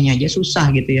yang ngunyahnya aja susah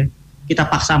gitu ya, kita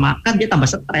paksa makan dia tambah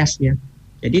stres ya.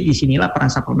 Jadi disinilah peran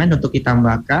suplemen untuk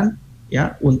ditambahkan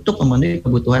ya untuk memenuhi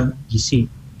kebutuhan gizi.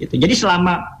 Gitu. Jadi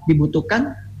selama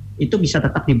dibutuhkan itu bisa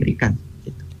tetap diberikan.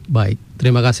 Gitu. Baik,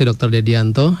 terima kasih Dr.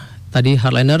 Dedianto. Tadi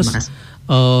Hardliners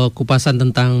kupasan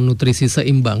tentang nutrisi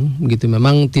seimbang, begitu.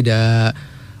 Memang tidak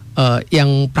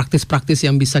yang praktis-praktis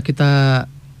yang bisa kita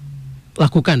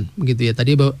lakukan, begitu ya.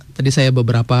 Tadi saya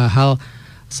beberapa hal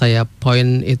saya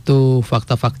poin itu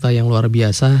fakta-fakta yang luar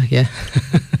biasa ya.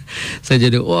 Saya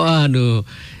jadi waduh.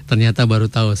 Ternyata baru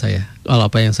tahu saya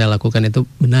kalau apa yang saya lakukan itu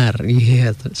benar.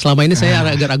 Iya. Selama ini saya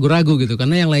agak ragu-ragu gitu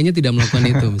karena yang lainnya tidak melakukan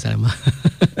itu misalnya.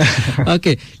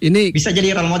 Oke, ini bisa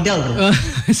jadi role model, bro.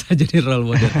 Bisa jadi role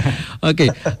model. Oke,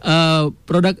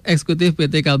 produk eksekutif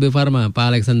PT Kalbe Farma,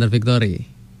 Pak Alexander Victory.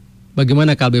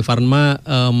 Bagaimana Kalbe Farma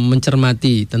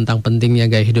mencermati tentang pentingnya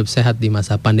gaya hidup sehat di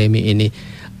masa pandemi ini?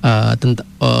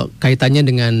 Kaitannya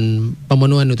dengan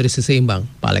pemenuhan nutrisi seimbang,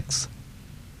 Pak Alex.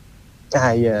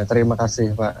 Iya, terima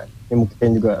kasih Pak. Ini mungkin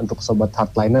juga untuk sobat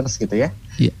hardliners gitu ya.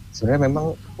 Iya. Sebenarnya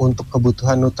memang untuk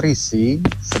kebutuhan nutrisi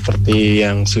seperti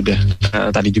yang sudah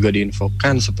tadi juga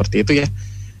diinfokan seperti itu ya.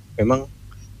 Memang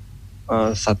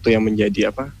satu yang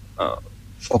menjadi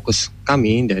fokus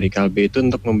kami dari Kalbe itu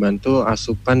untuk membantu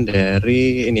asupan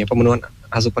dari pemenuhan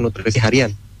asupan nutrisi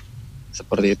harian.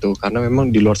 Seperti itu. Karena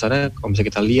memang di luar sana kalau misalnya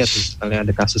kita lihat misalnya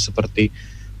ada kasus seperti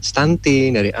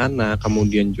stunting dari anak,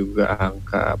 kemudian juga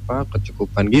angka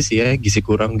kecukupan gizi ya, gizi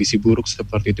kurang, gizi buruk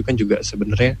seperti itu kan juga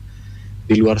sebenarnya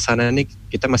di luar sana nih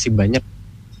kita masih banyak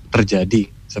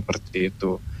terjadi seperti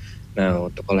itu. Nah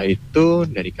untuk kalau itu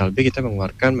dari Kalbe kita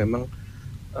mengeluarkan memang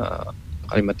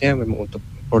kalimatnya memang untuk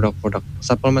produk-produk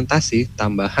suplementasi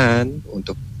tambahan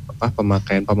untuk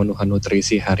pemakaian pemenuhan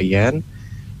nutrisi harian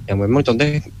yang memang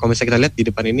contohnya kalau misalnya kita lihat di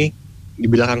depan ini di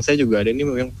belakang saya juga ada ini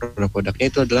memang produk-produknya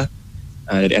itu adalah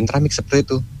dari Entramix seperti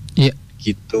itu. Iya.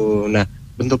 Gitu. Nah,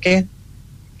 bentuknya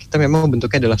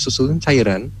adalah susu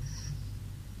cairan.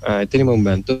 Itu ini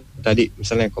membantu tadi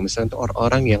misalnya kalau misalnya untuk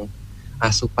orang-orang yang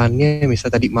asupannya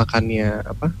misalnya tadi makannya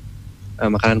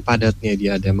makanan padatnya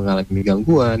dia ada mengalami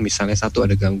gangguan, misalnya satu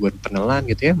ada gangguan penelan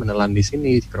gitu ya, menelan di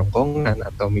sini di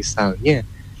kerongkongan atau misalnya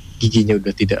giginya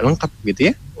udah tidak lengkap gitu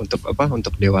ya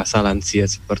untuk dewasa lansia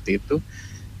seperti itu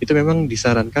memang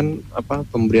disarankan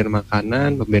pemberian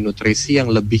makanan, pemberian nutrisi yang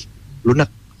lebih lunak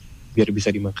biar bisa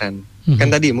dimakan.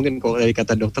 Kan tadi mungkin kalau dari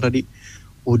kata dokter tadi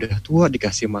udah tua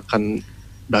dikasih makan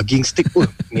daging stick,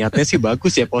 niatnya sih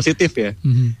bagus ya, positif ya.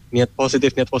 Niat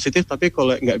positif, tapi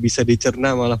kalau nggak bisa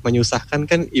dicerna malah menyusahkan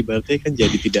kan ibaratnya kan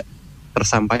jadi tidak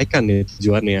tersampaikan ya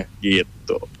tujuannya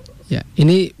gitu. Ya,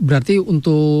 ini berarti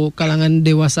untuk kalangan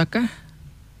dewasa kah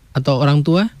atau orang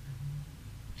tua?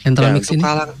 Entramix ini?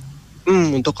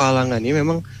 Untuk kalangan ini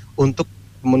memang untuk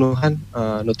pemenuhan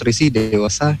nutrisi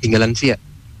dewasa hingga lansia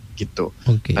gitu.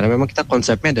 Okay. Karena memang kita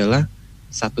konsepnya adalah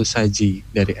satu saji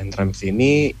dari Entramix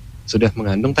ini sudah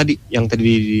mengandung tadi yang tadi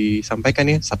disampaikan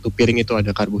ya, satu piring itu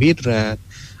ada karbohidrat,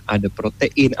 ada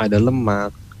protein, ada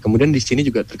lemak. Kemudian di sini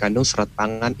juga terkandung serat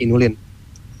pangan inulin.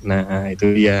 Nah itu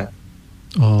dia.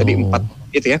 Tadi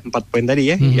 4 poin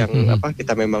tadi ya yang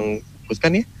kita memang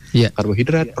fokuskan ya. Yeah.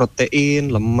 Karbohidrat,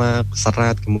 protein, lemak,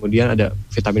 serat, kemudian ada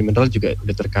vitamin mineral juga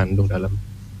udah terkandung dalam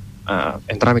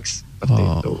Entramix seperti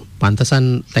itu.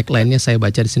 Pantesan tagline-nya saya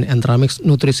baca di sini Entramix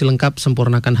nutrisi lengkap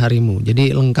sempurnakan harimu.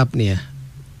 Jadi lengkap nih ya.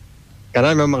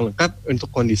 Karena memang lengkap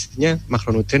untuk kondisinya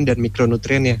makronutrien dan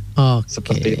mikronutriennya.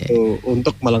 Seperti itu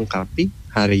untuk melengkapi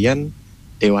harian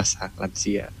dewasa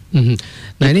lansia.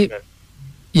 Nah ini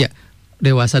ya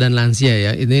dewasa dan lansia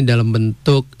ya. Ini dalam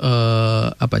bentuk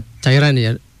cairan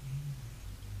ya.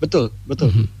 Betul.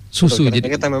 Susu. Betul,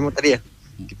 jadi kita memang tadi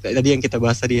yang kita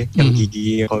bahas tadi ya, yang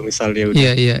gigi kalau misalnya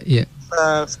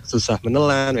udah susah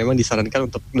menelan, memang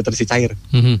disarankan untuk nutrisi cair.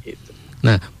 Gitu.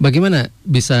 Nah, bagaimana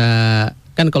bisa,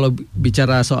 kan kalau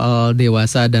bicara soal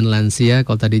dewasa dan lansia,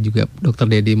 kalau tadi juga Dokter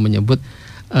Dedi menyebut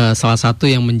salah satu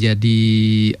yang menjadi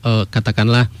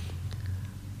katakanlah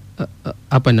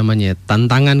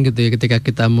tantangan gitu ya ketika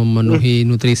kita memenuhi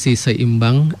nutrisi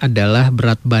seimbang adalah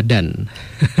berat badan.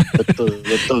 Betul.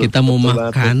 Kita mau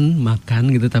makan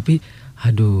gitu, tapi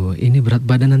aduh ini berat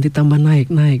badan nanti tambah naik.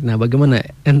 Nah, bagaimana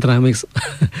Entramix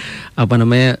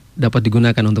dapat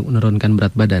digunakan untuk menurunkan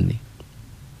berat badan nih?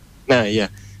 Nah,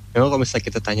 iya. Memang kalau misalnya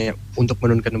kita tanya untuk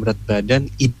menurunkan berat badan,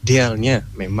 idealnya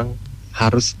memang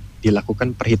harus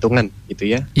dilakukan perhitungan gitu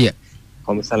ya. Iya.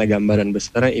 Kalau misalnya gambaran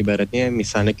besar, ibaratnya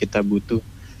misalnya kita butuh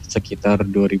sekitar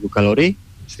 2000 kalori,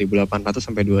 1800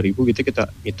 sampai 2000 gitu, kita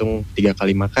hitung 3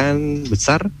 kali makan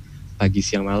besar, pagi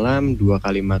siang malam, 2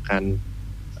 kali makan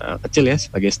kecil ya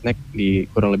sebagai snack di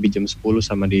kurang lebih jam 10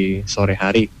 sama di sore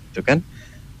hari gitu kan.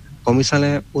 Kalau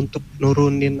misalnya untuk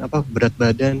nurunin berat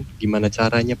badan, gimana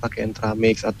caranya pakai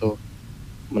Entramix atau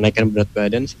menaikkan berat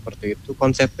badan seperti itu,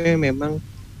 konsepnya memang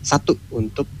satu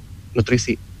untuk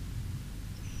nutrisi.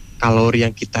 Kalori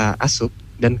yang kita asup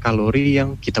dan kalori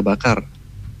yang kita bakar.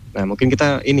 Nah, mungkin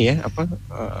kita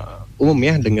umum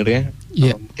ya dengernya.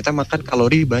 Kita makan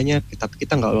kalori banyak, tapi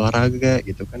kita nggak olahraga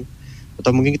gitu kan.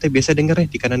 Atau mungkin kita biasa dengernya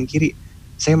di kanan kiri,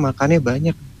 saya makannya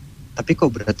banyak, tapi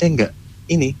kok beratnya nggak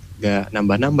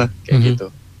nambah-nambah kayak gitu.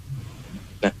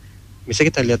 Nah, misalnya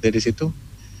kita lihat dari situ,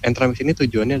 Entramix ini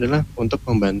tujuannya adalah untuk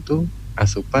membantu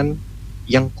asupan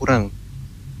yang kurang.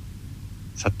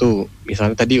 Satu,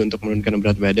 misalnya tadi untuk menurunkan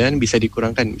berat badan bisa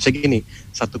dikurangkan. Bisa gini,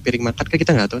 satu piring makan kan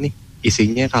kita nggak tahu nih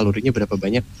isinya kalorinya berapa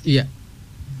banyak. Iya.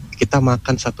 Kita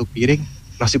makan satu piring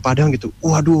nasi padang gitu,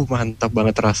 waduh mantap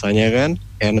banget rasanya kan,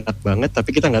 enak banget.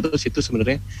 Tapi kita nggak tahu situ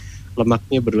sebenarnya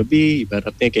lemaknya berlebih,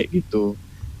 ibaratnya kayak gitu.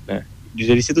 Nah,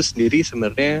 dari situ sendiri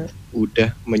sebenarnya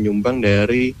udah menyumbang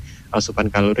dari asupan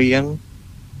kalori yang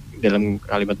dalam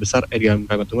kalimat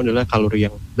umum adalah kalori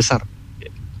yang besar.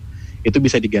 Itu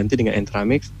bisa diganti dengan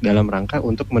Entramix dalam rangka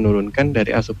untuk menurunkan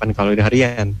dari asupan kalori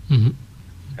harian.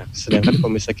 Nah, sedangkan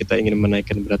kalau misalnya kita ingin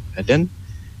menaikkan berat badan,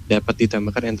 dapat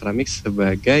ditambahkan Entramix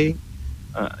sebagai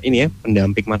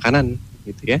pendamping makanan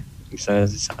gitu ya. Bisa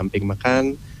samping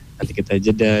makan, nanti kita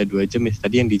jeda 2 jam ya,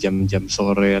 tadi yang di jam-jam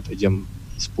sore atau jam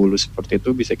 10 seperti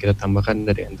itu bisa kita tambahkan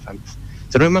dari Entramix.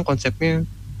 Sebenarnya memang konsepnya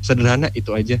sederhana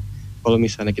itu aja. Kalau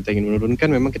misalnya kita ingin menurunkan,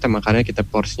 memang kita makannya,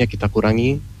 porsinya kita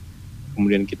kurangi.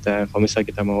 Kemudian kalau misalnya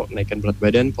kita mau naikkan berat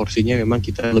badan, porsinya memang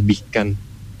kita lebihkan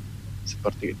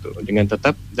seperti itu. Dengan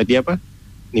tetap tadi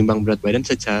nimbang berat badan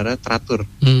secara teratur.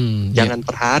 Jangan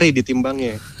per hari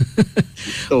ditimbangnya.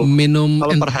 Gitu.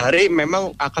 Kalau per hari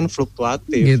memang akan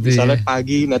fluktuatif. Gitu, misalnya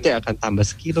pagi nanti akan tambah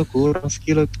sekilo, kurang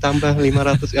sekilo, tambah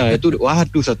 500. Itu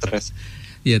waduh stres.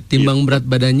 Ya, timbang berat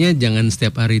badannya jangan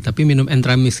setiap hari, tapi minum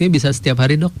Entramixnya bisa setiap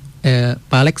hari, Dok.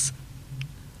 Pak Alex.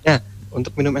 Ya.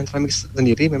 Untuk minum Entramix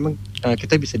sendiri memang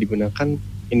kita bisa digunakan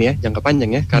jangka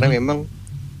panjang ya, karena memang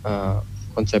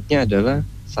konsepnya adalah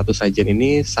satu sajian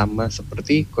ini sama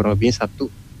seperti kurang lebihnya satu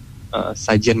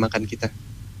sajian makan kita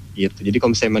gitu. Jadi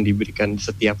kalau misalnya memang diberikan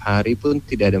setiap hari pun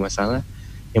tidak ada masalah.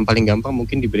 Yang paling gampang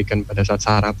mungkin diberikan pada saat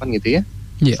sarapan gitu ya.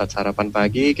 Saat sarapan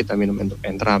pagi kita minum untuk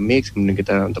Entramix, kemudian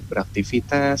kita untuk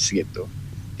beraktivitas gitu,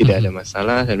 tidak ada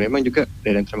masalah. Dan memang juga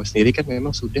dari Entramix sendiri kan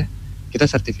memang sudah kita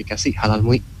sertifikasi halal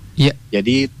MUI. Iya.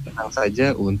 Jadi tenang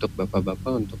saja untuk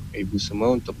bapak-bapak, untuk ibu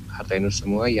semua, untuk hartainer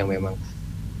semua yang memang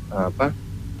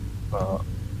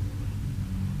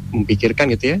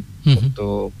memikirkan gitu ya,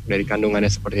 untuk dari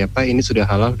kandungannya seperti apa, ini sudah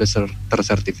halal, sudah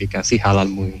tersertifikasi halal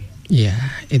MUI. Iya,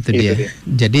 itu dia.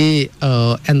 Jadi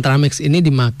Entramix ini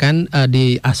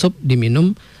diasup,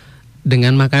 diminum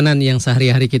dengan makanan yang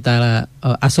sehari-hari kita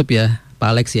asup ya, Pak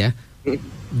Alex ya.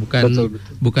 Betul.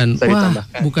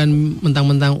 Bukan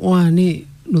mentang-mentang wah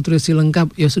ini nutrisi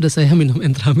lengkap, ya sudah saya minum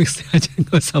Entramix aja,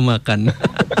 nggak usah makan.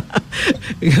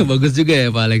 Bagus juga ya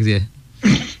Pak Alex ya.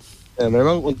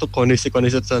 Memang untuk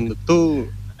kondisi-kondisi tertentu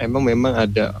memang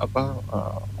ada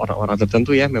orang-orang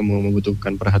tertentu ya memang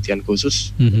membutuhkan perhatian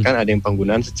khusus. Kan ada yang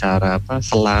penggunaan secara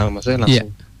selang, maksudnya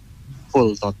langsung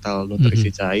full total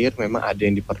nutrisi cair, memang ada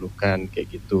yang diperlukan kayak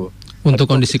gitu. Untuk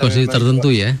kondisi-kondisi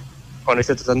tertentu ya.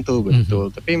 Kondisi tertentu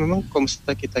betul. Tapi memang kalau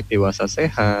kita dewasa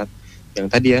sehat, yang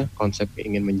tadi ya konsep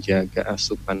ingin menjaga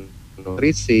asupan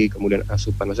nutrisi, kemudian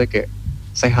asupan maksudnya kayak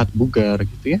sehat bugar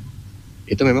gitu ya.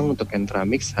 Itu memang untuk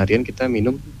Entramix harian kita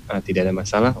minum tidak ada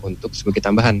masalah untuk sebagai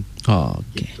tambahan.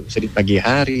 Oke. Gitu. Bisa di pagi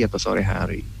hari atau sore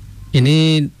hari.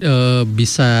 Ini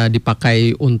bisa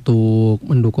dipakai untuk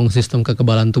mendukung sistem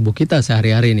kekebalan tubuh kita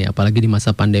sehari-hari nih, apalagi di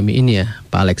masa pandemi ini ya,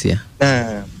 Pak Alex ya.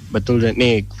 Nah, betul. Dan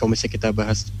nih, kalau misalnya kita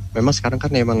bahas, memang sekarang kan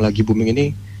emang lagi booming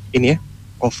ini ya,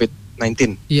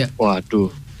 COVID-19. Iya. Waduh,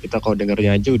 kita kalau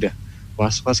dengarnya aja udah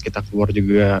was-was, kita keluar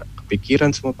juga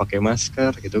kepikiran semua pakai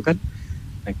masker gitu kan.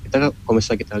 Nah, kita kalau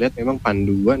misalnya kita lihat memang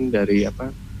panduan dari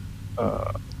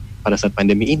pada saat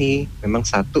pandemi ini memang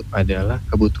satu adalah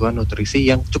kebutuhan nutrisi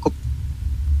yang cukup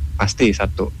pasti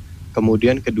satu.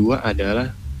 Kemudian kedua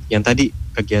adalah yang tadi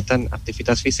kegiatan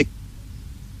aktivitas fisik.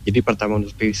 Jadi pertama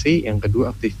nutrisi, yang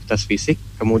kedua aktivitas fisik,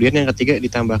 kemudian yang ketiga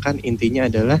ditambahkan intinya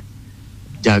adalah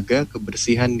jaga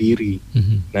kebersihan diri.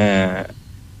 Nah,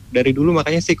 dari dulu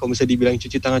makanya sih kalau misalnya dibilang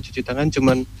cuci tangan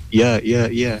cuman ya.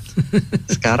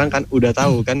 Sekarang kan udah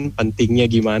tahu kan pentingnya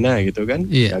gimana gitu kan.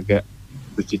 Jaga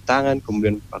cuci tangan,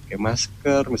 kemudian pakai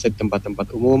masker, misalnya di tempat-tempat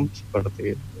umum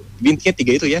seperti itu. Intinya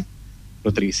 3 itu ya,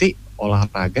 nutrisi,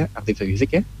 olahraga, aktivitas fisik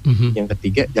ya. Yang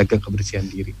ketiga jaga kebersihan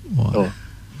diri. Wow.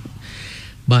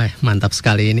 Baik, mantap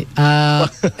sekali ini.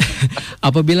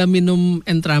 Apabila minum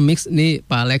Entramix nih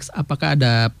Pak Alex, apakah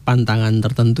ada pantangan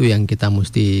tertentu yang kita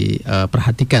mesti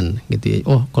perhatikan gitu ya?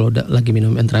 Oh, kalau lagi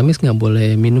minum Entramix nggak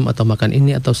boleh minum atau makan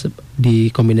ini atau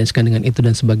dikombinasikan dengan itu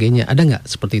dan sebagainya. Ada nggak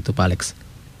seperti itu Pak Alex?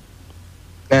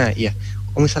 Nah iya,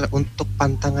 kalau misalnya untuk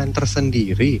pantangan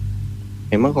tersendiri,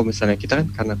 memang kalau misalnya kita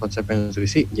kan karena konsep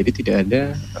nutrisi, jadi tidak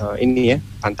ada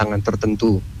pantangan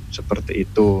tertentu seperti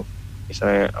itu.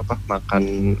 Misalnya makan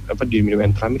di minum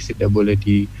Entramix tidak boleh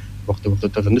di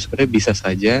waktu-waktu tertentu, sebenarnya bisa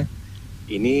saja.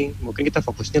 Ini mungkin kita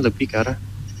fokusnya lebih ke arah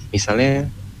misalnya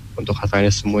untuk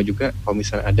hal-halnya semua juga, kalau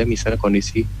misalnya ada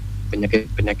kondisi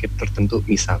penyakit tertentu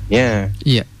misalnya.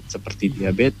 Iya. Seperti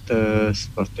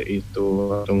diabetes, seperti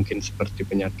itu, atau mungkin seperti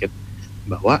penyakit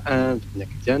bawaan,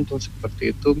 penyakit jantung,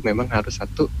 seperti itu memang harus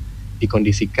satu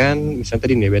dikondisikan. Misalnya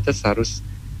tadi diabetes harus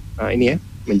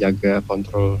menjaga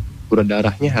kontrol gula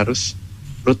darahnya harus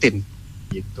rutin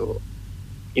gitu.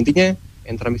 Intinya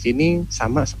Entramix ini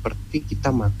sama seperti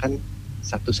kita makan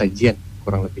satu sajian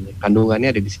kurang lebihnya.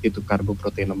 Kandungannya ada di situ, karbo,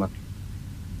 protein, lemak.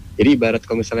 Jadi ibarat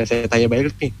kalau misalnya saya tanya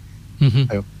balik nih,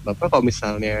 ayo Bapak kalau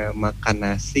misalnya makan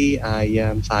nasi,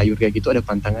 ayam, sayur kayak gitu ada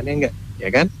pantangannya enggak? Ya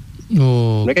kan?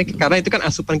 Mereka karena itu kan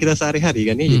asupan kita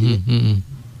sehari-hari kan ya jadinya.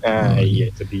 Iya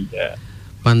itu dia.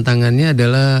 Pantangannya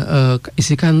adalah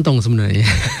isi kantong sebenarnya.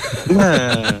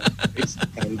 Nah, isi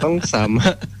kantong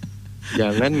sama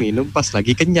jangan minum pas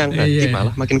lagi kenyang, nanti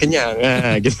malah makin kenyang,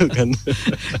 gitu kan.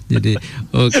 Jadi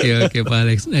oke Pak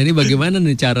Alex. Nah ini bagaimana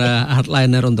nih cara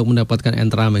hardliner untuk mendapatkan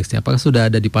Entramix? Apakah sudah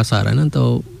ada di pasaran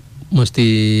atau mesti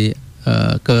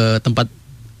ke tempat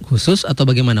khusus atau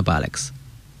bagaimana Pak Alex?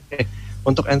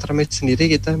 Untuk Entramix sendiri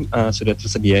kita sudah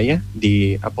tersedia ya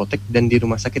di apotek dan di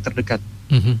rumah sakit terdekat.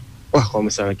 Wah kalau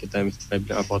misalnya kita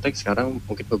bilang apotek sekarang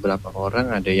mungkin beberapa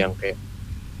orang ada yang kayak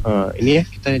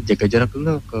kita jaga jarak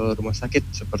dulu ke rumah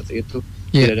sakit seperti itu.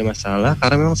 Tidak ada masalah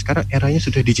karena memang sekarang eranya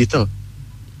sudah digital.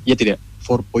 Ya tidak,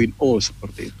 4.0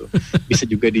 seperti itu. Bisa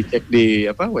juga dicek di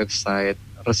website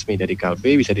resmi dari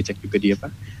Kalbe, bisa dicek juga di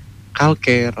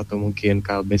Kalcare atau mungkin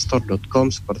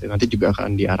kalbestore.com seperti nanti juga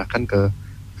akan diarahkan ke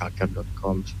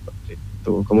kalcare.com seperti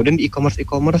itu. Kemudian di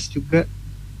e-commerce juga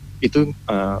itu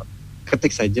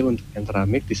ketik saja untuk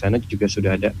Entramix, di sana juga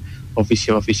sudah ada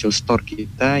official store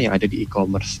kita yang ada di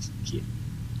e-commerce.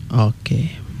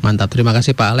 Oke, mantap. Terima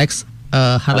kasih Pak Alex.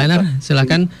 Hardliner,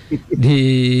 silakan di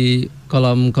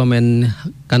kolom komen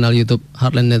kanal YouTube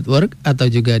Heartline Network atau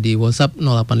juga di WhatsApp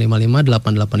 0855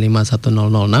 885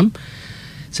 1006.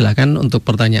 Silakan untuk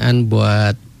pertanyaan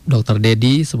buat Dr.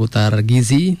 Dedi seputar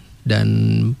gizi dan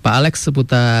Pak Alex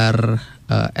seputar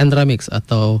Entramix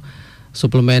atau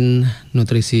suplemen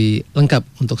nutrisi lengkap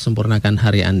untuk sempurnakan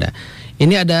hari Anda.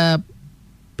 Ini ada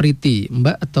Priti,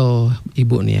 Mbak atau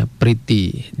Ibu nih ya,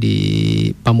 Priti di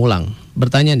Pamulang.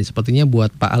 Bertanya nih sepertinya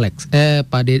buat Pak Alex,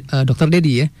 Dr.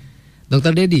 Dedi ya.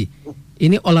 Dr. Dedi,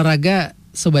 ini olahraga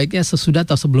sebaiknya sesudah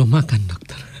atau sebelum makan,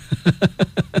 dokter?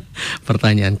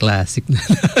 Pertanyaan klasik.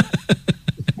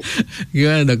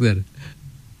 Gimana dokter?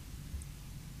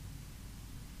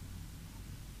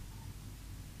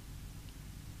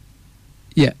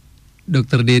 Ya,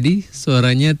 Dokter Dedi,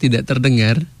 suaranya tidak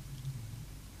terdengar.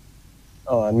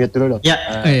 Oh, unmute dulu dok. Ya,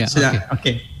 sudah.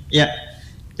 Oke. Ya.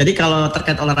 Jadi kalau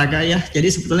terkait olahraga ya, jadi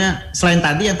sebetulnya selain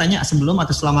tadi yang tanya sebelum atau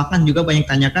setelah makan juga banyak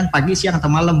tanyakan pagi, siang atau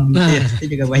malam gitu ya. Itu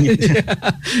juga banyak.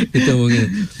 Itu mungkin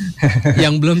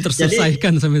yang belum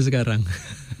terselesaikan sampai sekarang.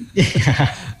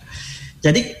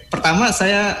 Jadi pertama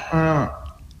saya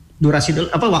durasi dulu,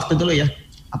 waktu dulu ya.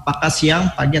 Apakah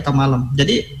siang, pagi atau malam.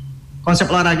 Jadi konsep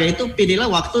olahraga itu pilihlah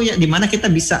waktu ya di mana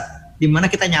kita bisa, di mana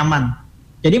kita nyaman.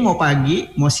 Jadi mau pagi,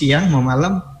 mau siang, mau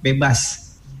malam bebas.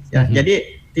 Ya,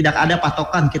 jadi tidak ada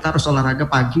patokan kita harus olahraga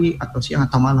pagi atau siang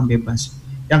atau malam, bebas.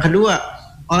 Yang kedua,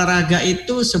 olahraga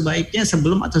itu sebaiknya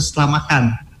sebelum atau setelah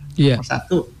makan. Iya.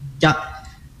 Satu,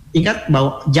 ingat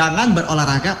bahwa jangan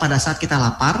berolahraga pada saat kita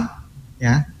lapar,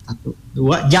 ya. Satu,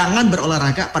 dua, jangan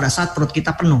berolahraga pada saat perut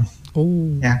kita penuh.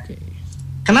 Oh, ya. okay.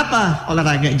 Kenapa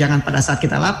olahraga jangan pada saat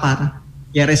kita lapar?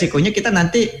 Ya resikonya kita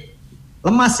nanti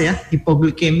lemas ya,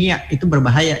 hipoglikemia, itu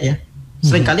berbahaya ya.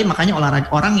 Seringkali makanya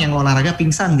orang yang olahraga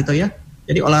pingsan gitu ya.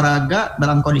 Jadi olahraga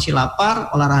dalam kondisi lapar,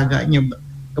 olahraganya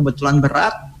kebetulan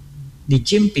berat, di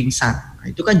gym pingsan. Nah,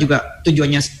 itu kan juga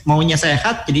tujuannya maunya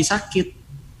sehat jadi sakit.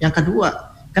 Yang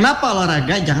kedua, kenapa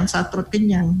olahraga jangan saat perut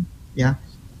kenyang? Ya,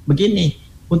 begini,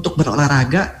 untuk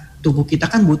berolahraga tubuh kita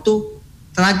kan butuh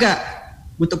tenaga,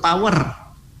 butuh power.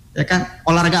 Ya kan,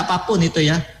 olahraga apapun itu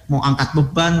ya, mau angkat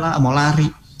beban lah, mau lari.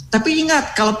 Tapi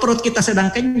ingat, kalau perut kita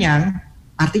sedang kenyang,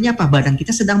 artinya apa? Badan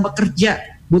kita sedang bekerja,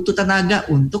 butuh tenaga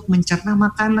untuk mencerna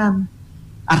makanan.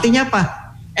 Artinya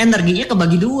apa? Energinya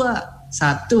kebagi dua.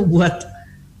 Satu buat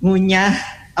ngunyah,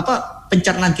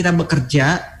 pencernaan kita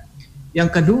bekerja.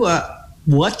 Yang kedua,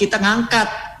 buat kita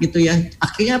ngangkat gitu ya.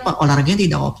 Akhirnya apa? Olahraganya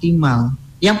tidak optimal.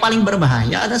 Yang paling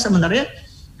berbahaya ada sebenarnya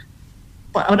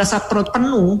pada saat perut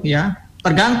penuh ya.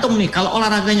 Tergantung nih, kalau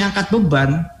olahraganya angkat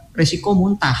beban, resiko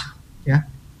muntah ya.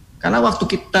 Karena waktu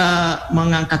kita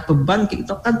mengangkat beban,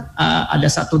 kita kan ada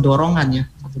satu dorongan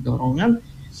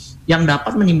yang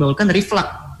dapat menimbulkan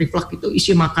reflux. Reflux itu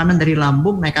isi makanan dari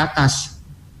lambung naik ke atas.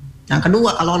 Yang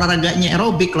kedua, kalau olahraganya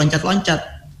aerobik, loncat-loncat,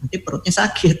 nanti perutnya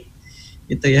sakit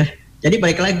gitu ya. Jadi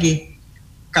balik lagi,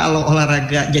 kalau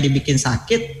olahraga jadi bikin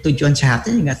sakit, tujuan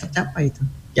sehatnya nggak tercapai itu.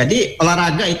 Jadi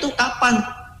olahraga itu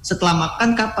kapan? Setelah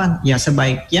makan kapan? Ya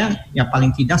sebaiknya ya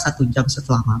paling tidak 1 jam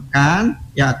setelah makan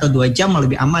ya, atau 2 jam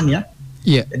lebih aman ya.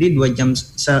 Iya. Jadi 2 jam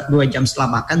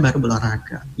setelah makan baru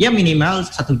berolahraga. Ya minimal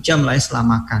 1 jam lah ya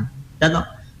setelah makan. Dan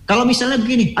kalau misalnya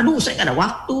begini, aduh saya nggak ada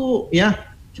waktu ya,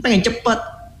 saya pengen cepet.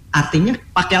 Artinya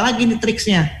pakai lagi nih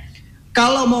triksnya.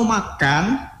 Kalau mau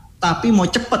makan tapi mau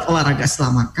cepet olahraga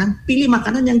setelah makan, pilih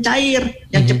makanan yang cair,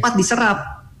 yang cepat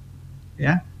diserap.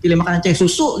 Ya, pilih makanan cair,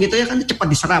 susu gitu ya kan cepat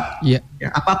diserap. Iya.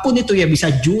 Ya, apapun itu ya, bisa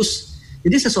jus.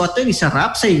 Jadi sesuatu yang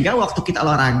diserap sehingga waktu kita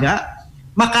olahraga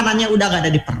makanannya udah gak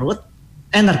ada di perut,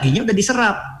 energinya udah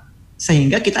diserap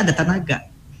sehingga kita ada tenaga.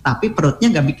 Tapi perutnya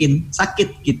gak bikin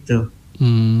sakit gitu.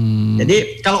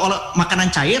 Jadi kalau makanan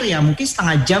cair ya mungkin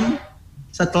setengah jam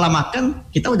setelah makan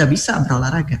kita udah bisa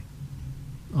berolahraga.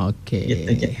 Oke.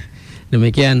 Gitu,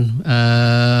 demikian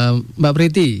Mbak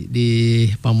Priti di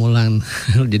Pamulang.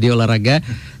 Jadi olahraga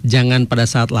jangan pada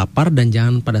saat lapar dan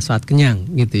jangan pada saat kenyang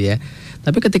gitu ya.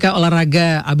 Tapi ketika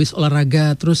olahraga, habis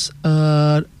olahraga terus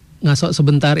ngasok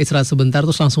sebentar, istirahat sebentar,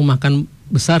 terus langsung makan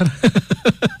besar.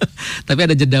 Tapi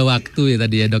ada jeda waktu ya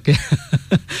tadi ya dok ya.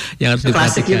 Yang harus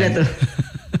klasik diperhatikan. juga tuh.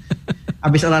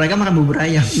 Habis olahraga makan bubur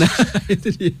ayam. Nah itu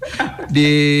dia. Di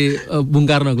Bung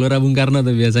Karno, Gelora Bung Karno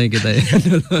tuh biasanya kita ya.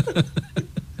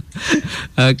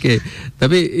 Oke,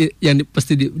 tapi yang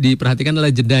pasti diperhatikan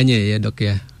adalah jedanya ya dok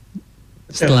ya.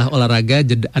 Setelah olahraga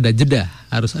ada jeda,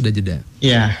 harus ada jeda.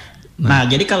 Iya. Nah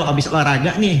jadi kalau habis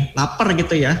olahraga nih lapar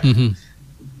gitu ya.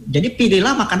 Jadi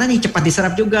pilihlah makanan yang cepat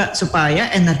diserap juga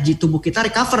supaya energi tubuh kita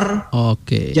recover.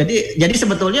 Oke. Jadi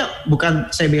sebetulnya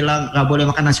bukan saya bilang nggak boleh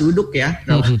makan nasi uduk ya,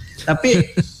 tapi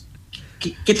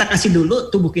kita kasih dulu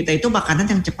tubuh kita itu makanan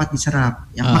yang cepat diserap,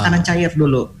 yang makanan cair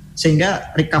dulu, sehingga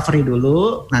recovery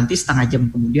dulu. Nanti setengah jam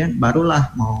kemudian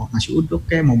barulah mau nasi uduk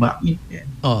kayak mau bakmi.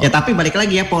 Ya tapi balik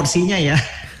lagi ya porsinya ya.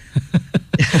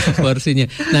 Porsinya.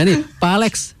 Nah nih Pak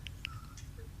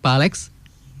Alex.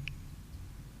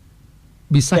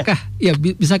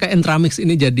 Bisakah Entramix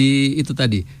ini jadi itu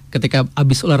tadi ketika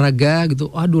habis olahraga gitu,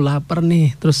 aduh lapar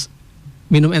nih, terus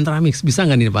minum Entramix, bisa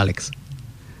nggak nih Pak Alex?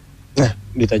 Nah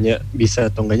ditanya bisa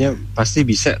atau enggaknya, pasti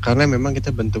bisa karena memang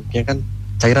kita bentuknya kan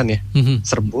cairan ya,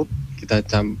 serbuk kita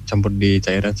campur di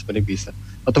cairan sebenarnya bisa.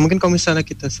 Atau mungkin kalau misalnya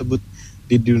kita sebut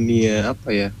di dunia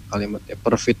apa ya kalimatnya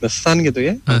perfitnessan gitu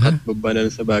ya, angkat beban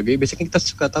dan sebagainya, biasanya kita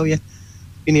suka tahu ya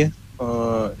ini ya.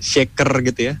 Shaker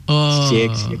gitu ya,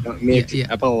 shake mix,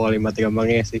 apa kalimat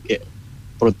gampangnya sih kayak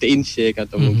protein shake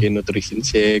atau mungkin nutrition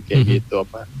shake kayak gitu,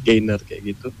 apa gainer kayak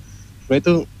gitu. Nah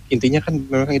itu intinya kan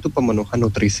memang itu pemenuhan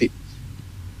nutrisi.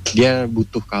 Dia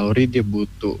butuh kalori, dia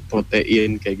butuh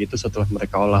protein kayak gitu setelah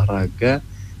mereka olahraga,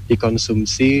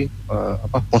 dikonsumsi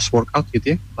post workout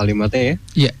gitu ya kalimatnya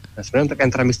ya. Nah sebenarnya untuk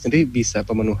Entramix sendiri bisa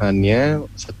pemenuhannya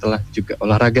setelah juga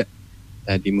olahraga.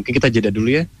 tadi. Mungkin kita jeda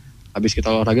dulu ya. Habis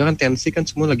kita olahraga kan tensi kan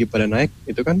semua lagi pada naik,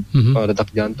 itu kan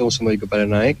detak jantung semua juga pada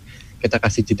naik. Kita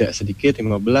kasih jeda sedikit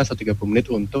 15 atau 30 menit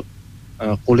untuk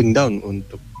cooling down,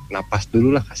 untuk napas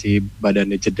dulu lah, kasih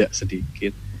badannya jeda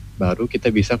sedikit. Baru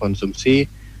kita bisa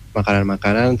konsumsi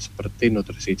makanan-makanan seperti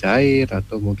nutrisi cair,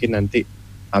 atau mungkin nanti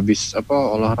habis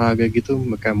olahraga gitu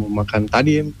mau makan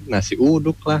tadi nasi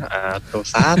uduk lah atau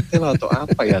sate lah atau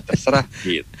apa ya, terserah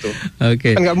gitu.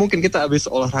 Oke. Kan nggak mungkin kita habis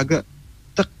olahraga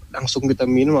langsung kita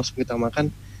minum, langsung kita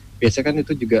makan. Biasanya kan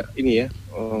itu juga ini ya,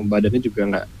 badannya juga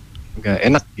nggak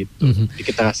enak gitu. Jadi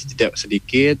kita kasih jeda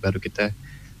sedikit baru kita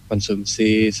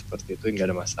konsumsi seperti itu, nggak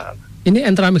ada masalah. Ini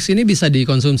Entramix ini bisa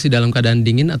dikonsumsi dalam keadaan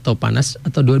dingin atau panas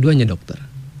atau dua-duanya, dokter?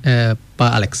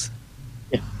 Pak Alex?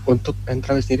 Ya, untuk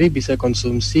Entramix sendiri bisa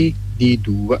konsumsi di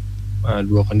dua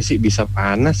kondisi, bisa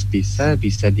panas, bisa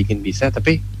dingin, bisa.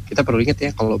 Tapi kita perlu ingat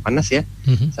ya, kalau panas ya,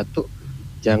 satu,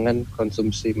 jangan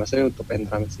konsumsi, maksudnya untuk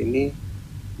Entramix ini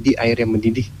di air yang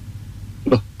mendidih.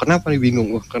 Loh, kenapa nih,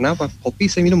 bingung? Kenapa? Kopi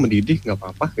saya minum mendidih, nggak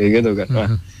apa-apa, kayak gitu kan. Nah,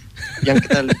 yang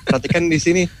kita perhatikan di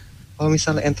sini, kalau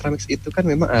misalnya Entramix itu kan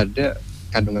memang ada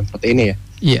kandungan proteinnya ya.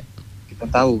 Iya. Kita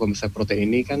tahu kalau misalnya protein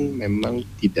ini kan memang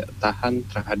tidak tahan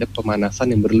terhadap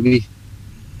pemanasan yang berlebih.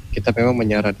 Kita memang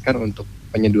menyarankan untuk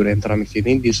penyeduhan Entramix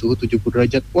ini di suhu 70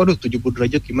 derajat. Waduh, 70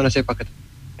 derajat gimana saya pakai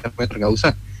termometer? Nggak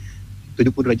usah.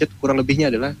 70 derajat kurang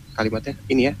lebihnya adalah kalimatnya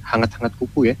ini ya, hangat-hangat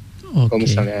kuku ya. Kalau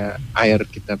misalnya air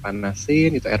kita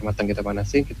panasin, itu air matang kita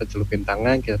panasin, kita celupin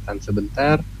tangan, kita tahan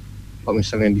sebentar. Kalau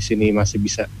misalnya di sini masih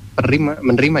bisa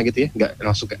menerima gitu ya, nggak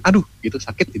langsung kayak aduh gitu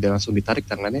sakit, tidak langsung ditarik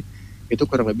tangannya, itu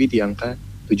kurang lebih di angka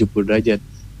 70 derajat.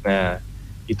 Nah,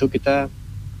 itu kita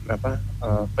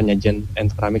penyajian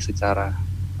Entramix secara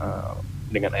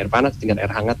dengan air panas, dengan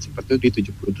air hangat seperti itu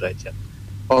di 70 derajat.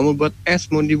 Kalau mau buat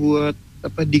es, mau dibuat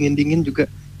dingin-dingin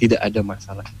juga tidak ada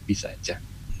masalah, bisa aja.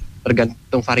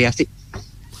 Tergantung variasi.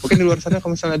 Mungkin di luar sana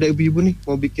kalau misalnya ada ibu-ibu nih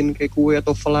mau bikin kayak kue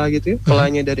atau fla gitu ya,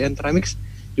 flanya dari Entramix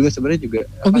juga sebenarnya juga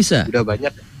bisa. Udah banyak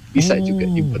bisa juga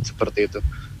dibuat seperti itu.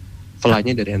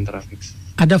 Flanya dari Entramix.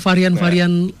 Ada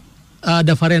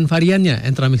varian-variannya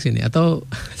Entramix ini atau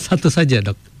satu saja,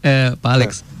 Dok? Pak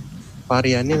Alex.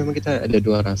 Variannya memang kita ada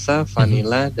 2 rasa,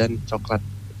 vanila dan coklat.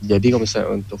 Jadi kalau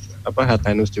misalnya untuk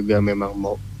Hatanus juga memang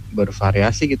mau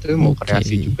bervariasi gitu, mau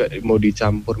kreasi juga, mau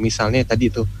dicampur misalnya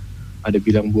tadi itu ada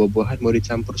bilang buah-buahan mau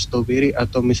dicampur strawberry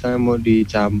atau misalnya mau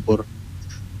dicampur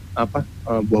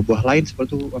buah-buah lain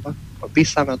seperti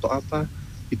pisang atau apa,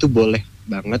 itu boleh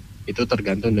banget. Itu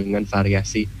tergantung dengan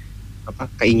variasi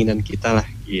keinginan kita lah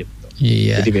gitu.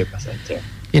 Iya. Jadi bebas aja.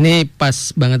 Ini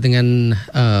pas banget dengan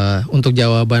untuk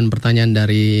jawaban pertanyaan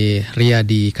dari Ria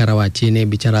di Karawaci ini,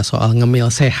 bicara soal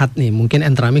ngemil sehat nih. Mungkin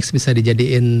Entramix bisa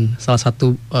dijadiin salah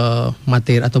satu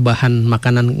materi atau bahan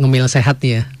makanan ngemil sehat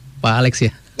nih ya, Pak Alex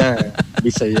ya. Nah,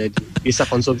 bisa jadi. Bisa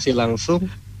konsumsi langsung,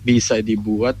 bisa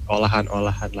dibuat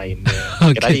olahan-olahan lainnya.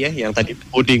 Tadi ya, yang tadi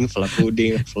puding, fla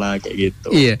kayak gitu.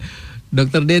 Iya.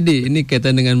 Dokter Dedi, ini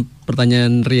kaitan dengan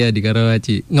pertanyaan Ria di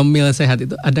Karawaci. Ngemil sehat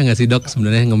itu ada nggak sih, Dok?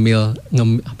 Sebenarnya ngemil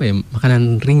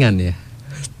makanan ringan ya,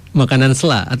 makanan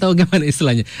sela atau gimana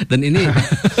istilahnya? Dan ini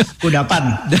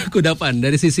kudapan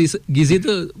dari sisi gizi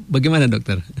itu bagaimana,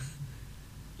 Dokter?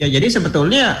 Ya, jadi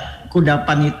sebetulnya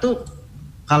kudapan itu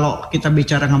kalau kita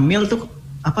bicara ngemil tuh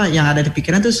yang ada di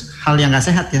pikiran tuh hal yang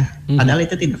nggak sehat ya. Padahal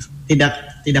itu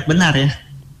tidak benar ya.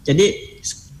 Jadi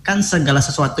kan segala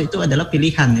sesuatu itu adalah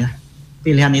pilihan ya.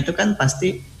 Pilihan itu kan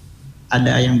pasti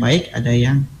ada yang baik, ada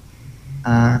yang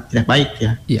tidak baik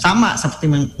ya. Yeah. Sama seperti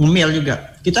ngemil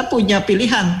juga. Kita punya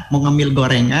pilihan mau ngemil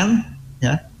gorengan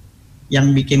ya,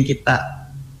 yang bikin kita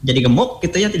jadi gemuk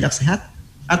gitu ya, tidak sehat,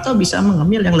 atau bisa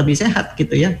mengemil yang lebih sehat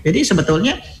gitu ya. Jadi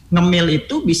sebetulnya ngemil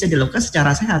itu bisa dilakukan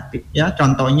secara sehat ya.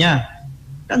 Contohnya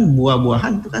kan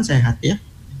buah-buahan itu kan sehat ya.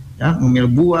 Ya, ngemil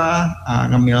buah,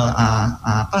 ngemil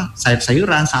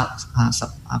sayur-sayuran,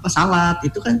 salad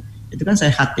itu kan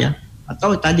sehat ya.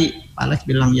 Atau tadi Pak Alex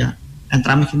bilang ya,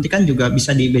 Entramix ini kan juga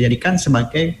bisa dijadikan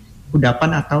sebagai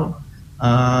kudapan atau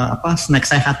snack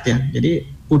sehat ya. Jadi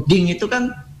puding itu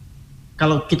kan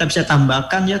kalau kita bisa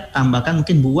tambahkan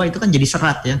mungkin buah itu kan jadi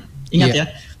serat ya. Ingat ya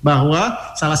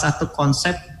bahwa salah satu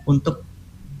konsep untuk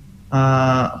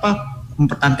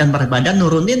mempertahankan berat badan,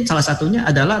 nurunin salah satunya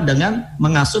adalah dengan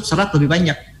mengasup serat lebih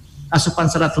banyak. Asupan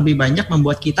serat lebih banyak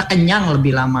membuat kita kenyang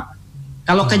lebih lama.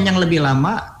 Kalau kenyang lebih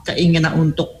lama, keinginan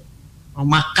untuk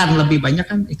makan lebih banyak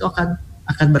kan itu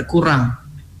akan berkurang.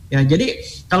 Ya, jadi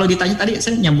kalau ditanya tadi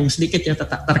saya nyambung sedikit ya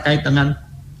terkait dengan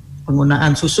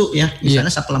penggunaan susu ya, misalnya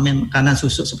suplemen makanan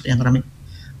susu seperti yang Entramix.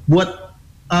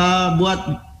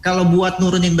 Kalau buat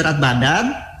nurunin berat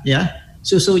badan ya,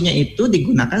 susunya itu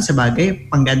digunakan sebagai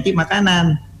pengganti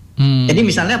makanan. Jadi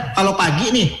misalnya kalau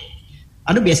pagi nih,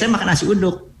 biasanya makan nasi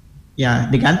uduk, ya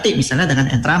diganti misalnya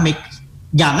dengan Entramix.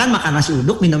 Jangan makan nasi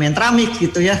uduk minum Entramix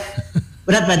gitu ya,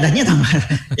 berat badannya tambah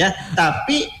ya.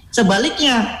 Tapi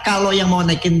sebaliknya, kalau yang mau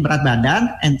naikin berat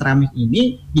badan, Entramix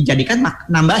ini dijadikan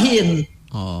nambahin.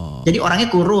 Jadi orangnya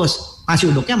kurus, nasi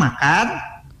uduknya makan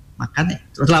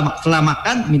setelah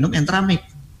makan minum Entramix.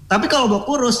 Tapi kalau mau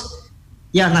kurus,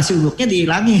 ya nasi uduknya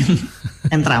dihilangin,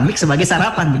 Entramix sebagai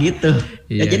sarapan begitu.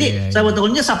 Jadi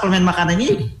sebetulnya suplemen makanan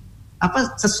ini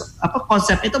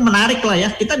konsepnya itu menarik lah ya.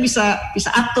 Kita bisa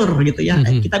atur gitu ya.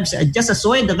 Kita bisa adjust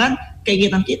sesuai dengan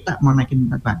keinginan kita, mau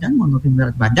naikin berat badan, mau nurunin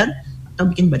berat badan, atau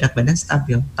bikin berat badan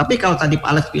stabil. Tapi kalau tadi Pak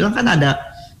Alex bilang kan ada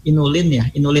inulin ya.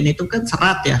 Inulin itu kan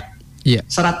serat ya.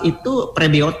 Serat itu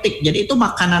prebiotik, jadi itu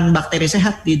makanan bakteri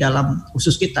sehat di dalam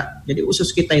usus kita. Jadi usus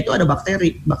kita itu ada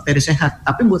bakteri sehat.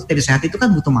 Tapi bakteri sehat itu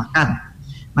kan butuh makan.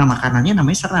 Nah makanannya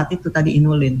namanya serat itu tadi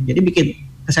inulin. Jadi bikin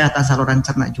kesehatan saluran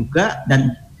cerna juga.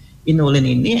 Dan inulin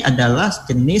ini adalah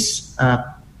jenis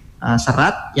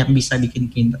serat yang bisa bikin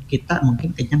kita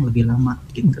mungkin kenyang lebih lama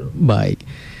gitu. Baik,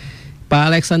 Pak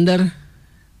Alexander.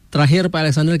 Terakhir Pak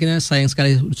Alexander, kita sayang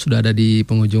sekali sudah ada di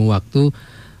penghujung waktu.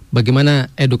 Bagaimana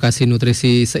edukasi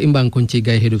nutrisi seimbang kunci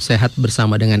gaya hidup sehat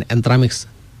bersama dengan Entramix?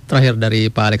 Terakhir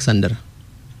dari Pak Alexander.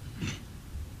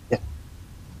 Ya,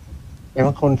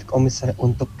 memang kalau misalnya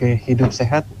untuk ke hidup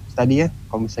sehat tadi ya,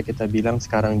 kalau misalnya kita bilang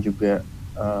sekarang juga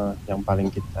yang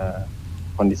paling kita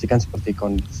kondisikan seperti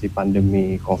kondisi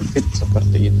pandemi COVID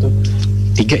seperti itu.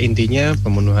 3 intinya,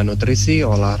 pemenuhan nutrisi,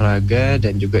 olahraga,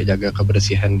 dan juga jaga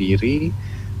kebersihan diri.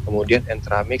 Kemudian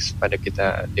Entramix pada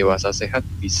kita dewasa sehat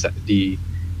bisa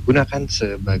digunakan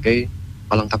sebagai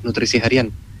pelengkap nutrisi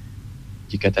harian.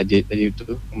 Jika tadi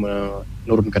itu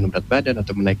menurunkan berat badan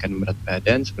atau menaikkan berat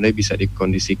badan, sebenarnya bisa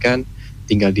dikondisikan,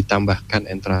 tinggal ditambahkan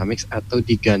Entramix atau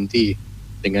diganti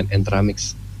dengan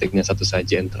Entramix, dengan satu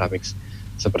saja Entramix.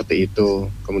 Seperti itu.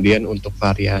 Kemudian untuk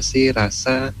variasi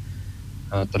rasa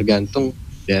tergantung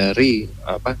dari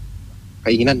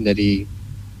keinginan dari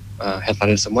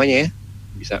headliner semuanya ya.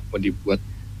 Bisa mau dibuat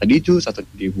tadi jus atau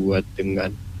dibuat dengan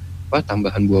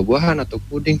tambahan buah-buahan atau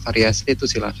puding, variasi itu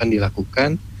silakan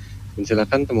dilakukan. Dan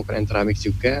silakan temukan Entramix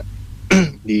juga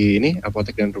di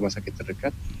apotek dan rumah sakit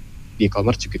terdekat. Di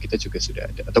e-commerce juga kita juga sudah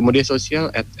ada. Atau media sosial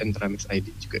 @entramix_id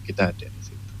juga kita ada di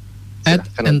situ.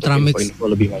 @entramix info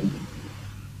lebih lanjut.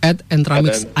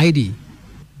 @entramix_id.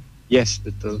 Yes,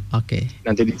 betul. Oke.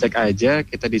 Nanti dicek aja,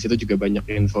 kita di situ juga banyak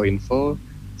info-info.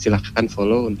 Silahkan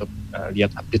follow untuk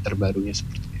lihat update terbarunya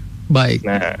seperti itu. Baik.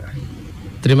 Nah,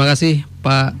 terima kasih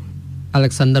Pak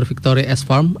Alexander Victory S.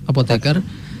 Farm, apoteker,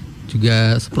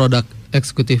 juga produk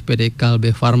eksekutif PD Kalbe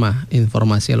Pharma.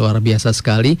 Informasi luar biasa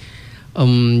sekali.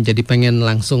 Jadi pengen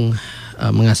langsung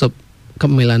mengasup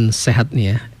kemilan sehat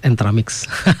nih ya, Entramix.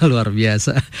 Luar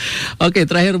biasa. Oke,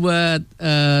 terakhir buat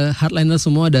hardliner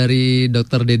semua dari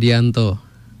Dr. Dedianto.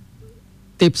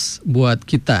 Tips buat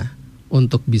kita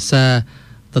untuk bisa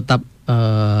tetap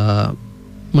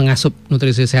mengasup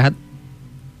nutrisi sehat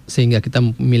sehingga kita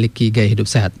memiliki gaya hidup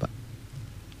sehat, Pak.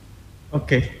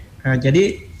 Oke,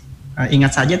 jadi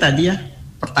ingat saja tadi ya,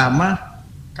 pertama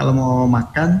kalau mau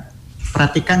makan,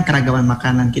 perhatikan keragaman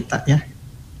makanan kita ya.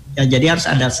 Ya jadi harus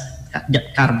ada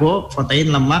karbo,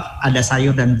 protein, lemak, ada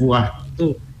sayur dan buah.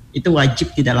 Itu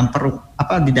wajib di dalam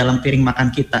di dalam piring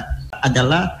makan kita.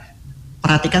 Adalah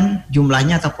perhatikan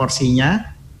jumlahnya atau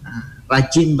porsinya,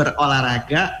 rajin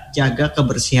berolahraga, jaga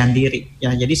kebersihan diri.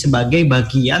 Ya, jadi sebagai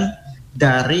bagian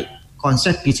dari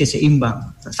konsep gizi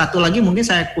seimbang. Satu lagi mungkin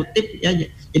saya kutip ya,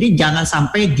 jadi jangan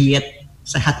sampai diet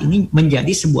sehat ini menjadi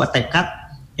sebuah tekad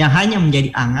yang hanya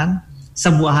menjadi angan,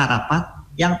 sebuah harapan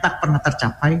yang tak pernah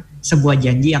tercapai, sebuah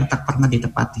janji yang tak pernah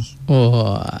ditepati.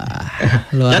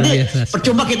 Luar jadi biasa.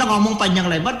 percuma kita ngomong panjang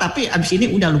lebar tapi abis ini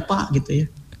udah lupa gitu ya.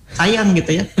 Sayang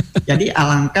gitu ya. Jadi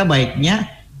alangkah baiknya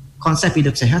konsep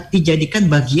hidup sehat dijadikan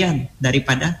bagian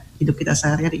daripada hidup kita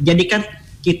sehari-hari. Jadikan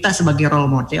kita sebagai role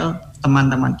model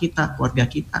teman-teman kita, keluarga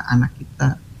kita, anak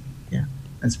kita, ya,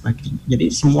 dan sebagainya.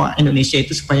 Jadi semua Indonesia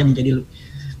itu supaya menjadi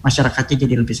masyarakatnya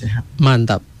jadi lebih sehat.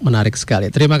 Mantap, menarik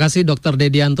sekali. Terima kasih Dr.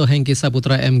 Dedianto Hengki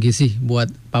Saputra MGC buat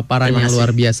paparannya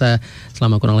luar biasa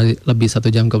selama kurang lebih 1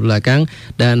 jam ke belakang.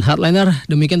 Dan hardliner,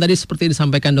 demikian tadi seperti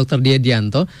disampaikan Dr.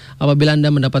 Dedianto. Apabila Anda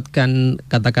mendapatkan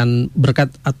katakan berkat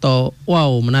atau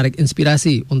menarik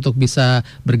inspirasi untuk bisa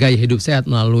bergaya hidup sehat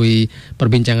melalui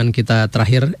perbincangan kita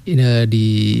terakhir di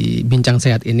Bincang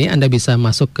Sehat ini, Anda bisa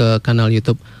masuk ke kanal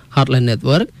YouTube Heartline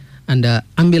Network. Anda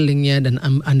ambil linknya dan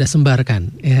Anda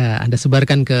sebarkan. Ya, Anda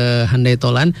sebarkan ke handai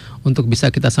tolan untuk bisa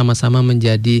kita sama-sama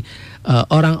menjadi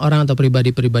orang-orang atau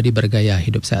pribadi-pribadi bergaya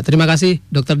hidup sehat. Terima kasih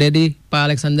Dr. Dedi, Pak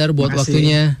Alexander buat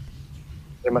waktunya.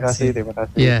 Terima kasih.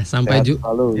 Ya, sampai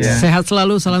sehat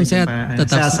selalu, salam sehat.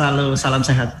 Tetap sehat selalu, salam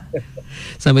sehat.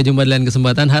 Sampai jumpa di lain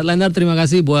kesempatan. Heartliner, terima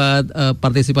kasih buat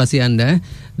partisipasi Anda,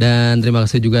 dan terima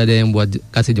kasih juga ada yang buat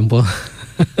kasih jempol.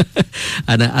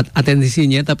 Ada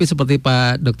atensinya, tapi seperti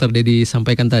Pak Dr. Dedi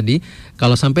sampaikan tadi,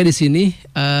 kalau sampai di sini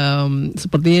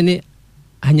sepertinya ini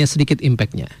hanya sedikit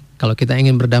impactnya. Kalau kita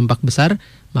ingin berdampak besar,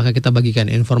 maka kita bagikan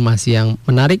informasi yang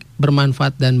menarik,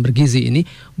 bermanfaat, dan bergizi ini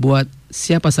buat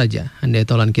siapa saja handai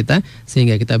tolan kita,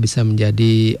 sehingga kita bisa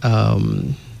menjadi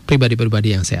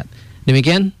pribadi-pribadi yang sehat.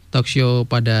 Demikian talk show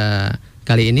pada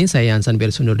kali ini. Saya Hansan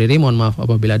Pierce undur diri. Mohon maaf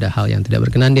apabila ada hal yang tidak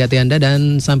berkenan di hati Anda,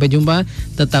 dan sampai jumpa.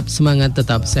 Tetap semangat,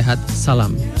 tetap sehat.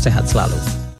 Salam sehat selalu.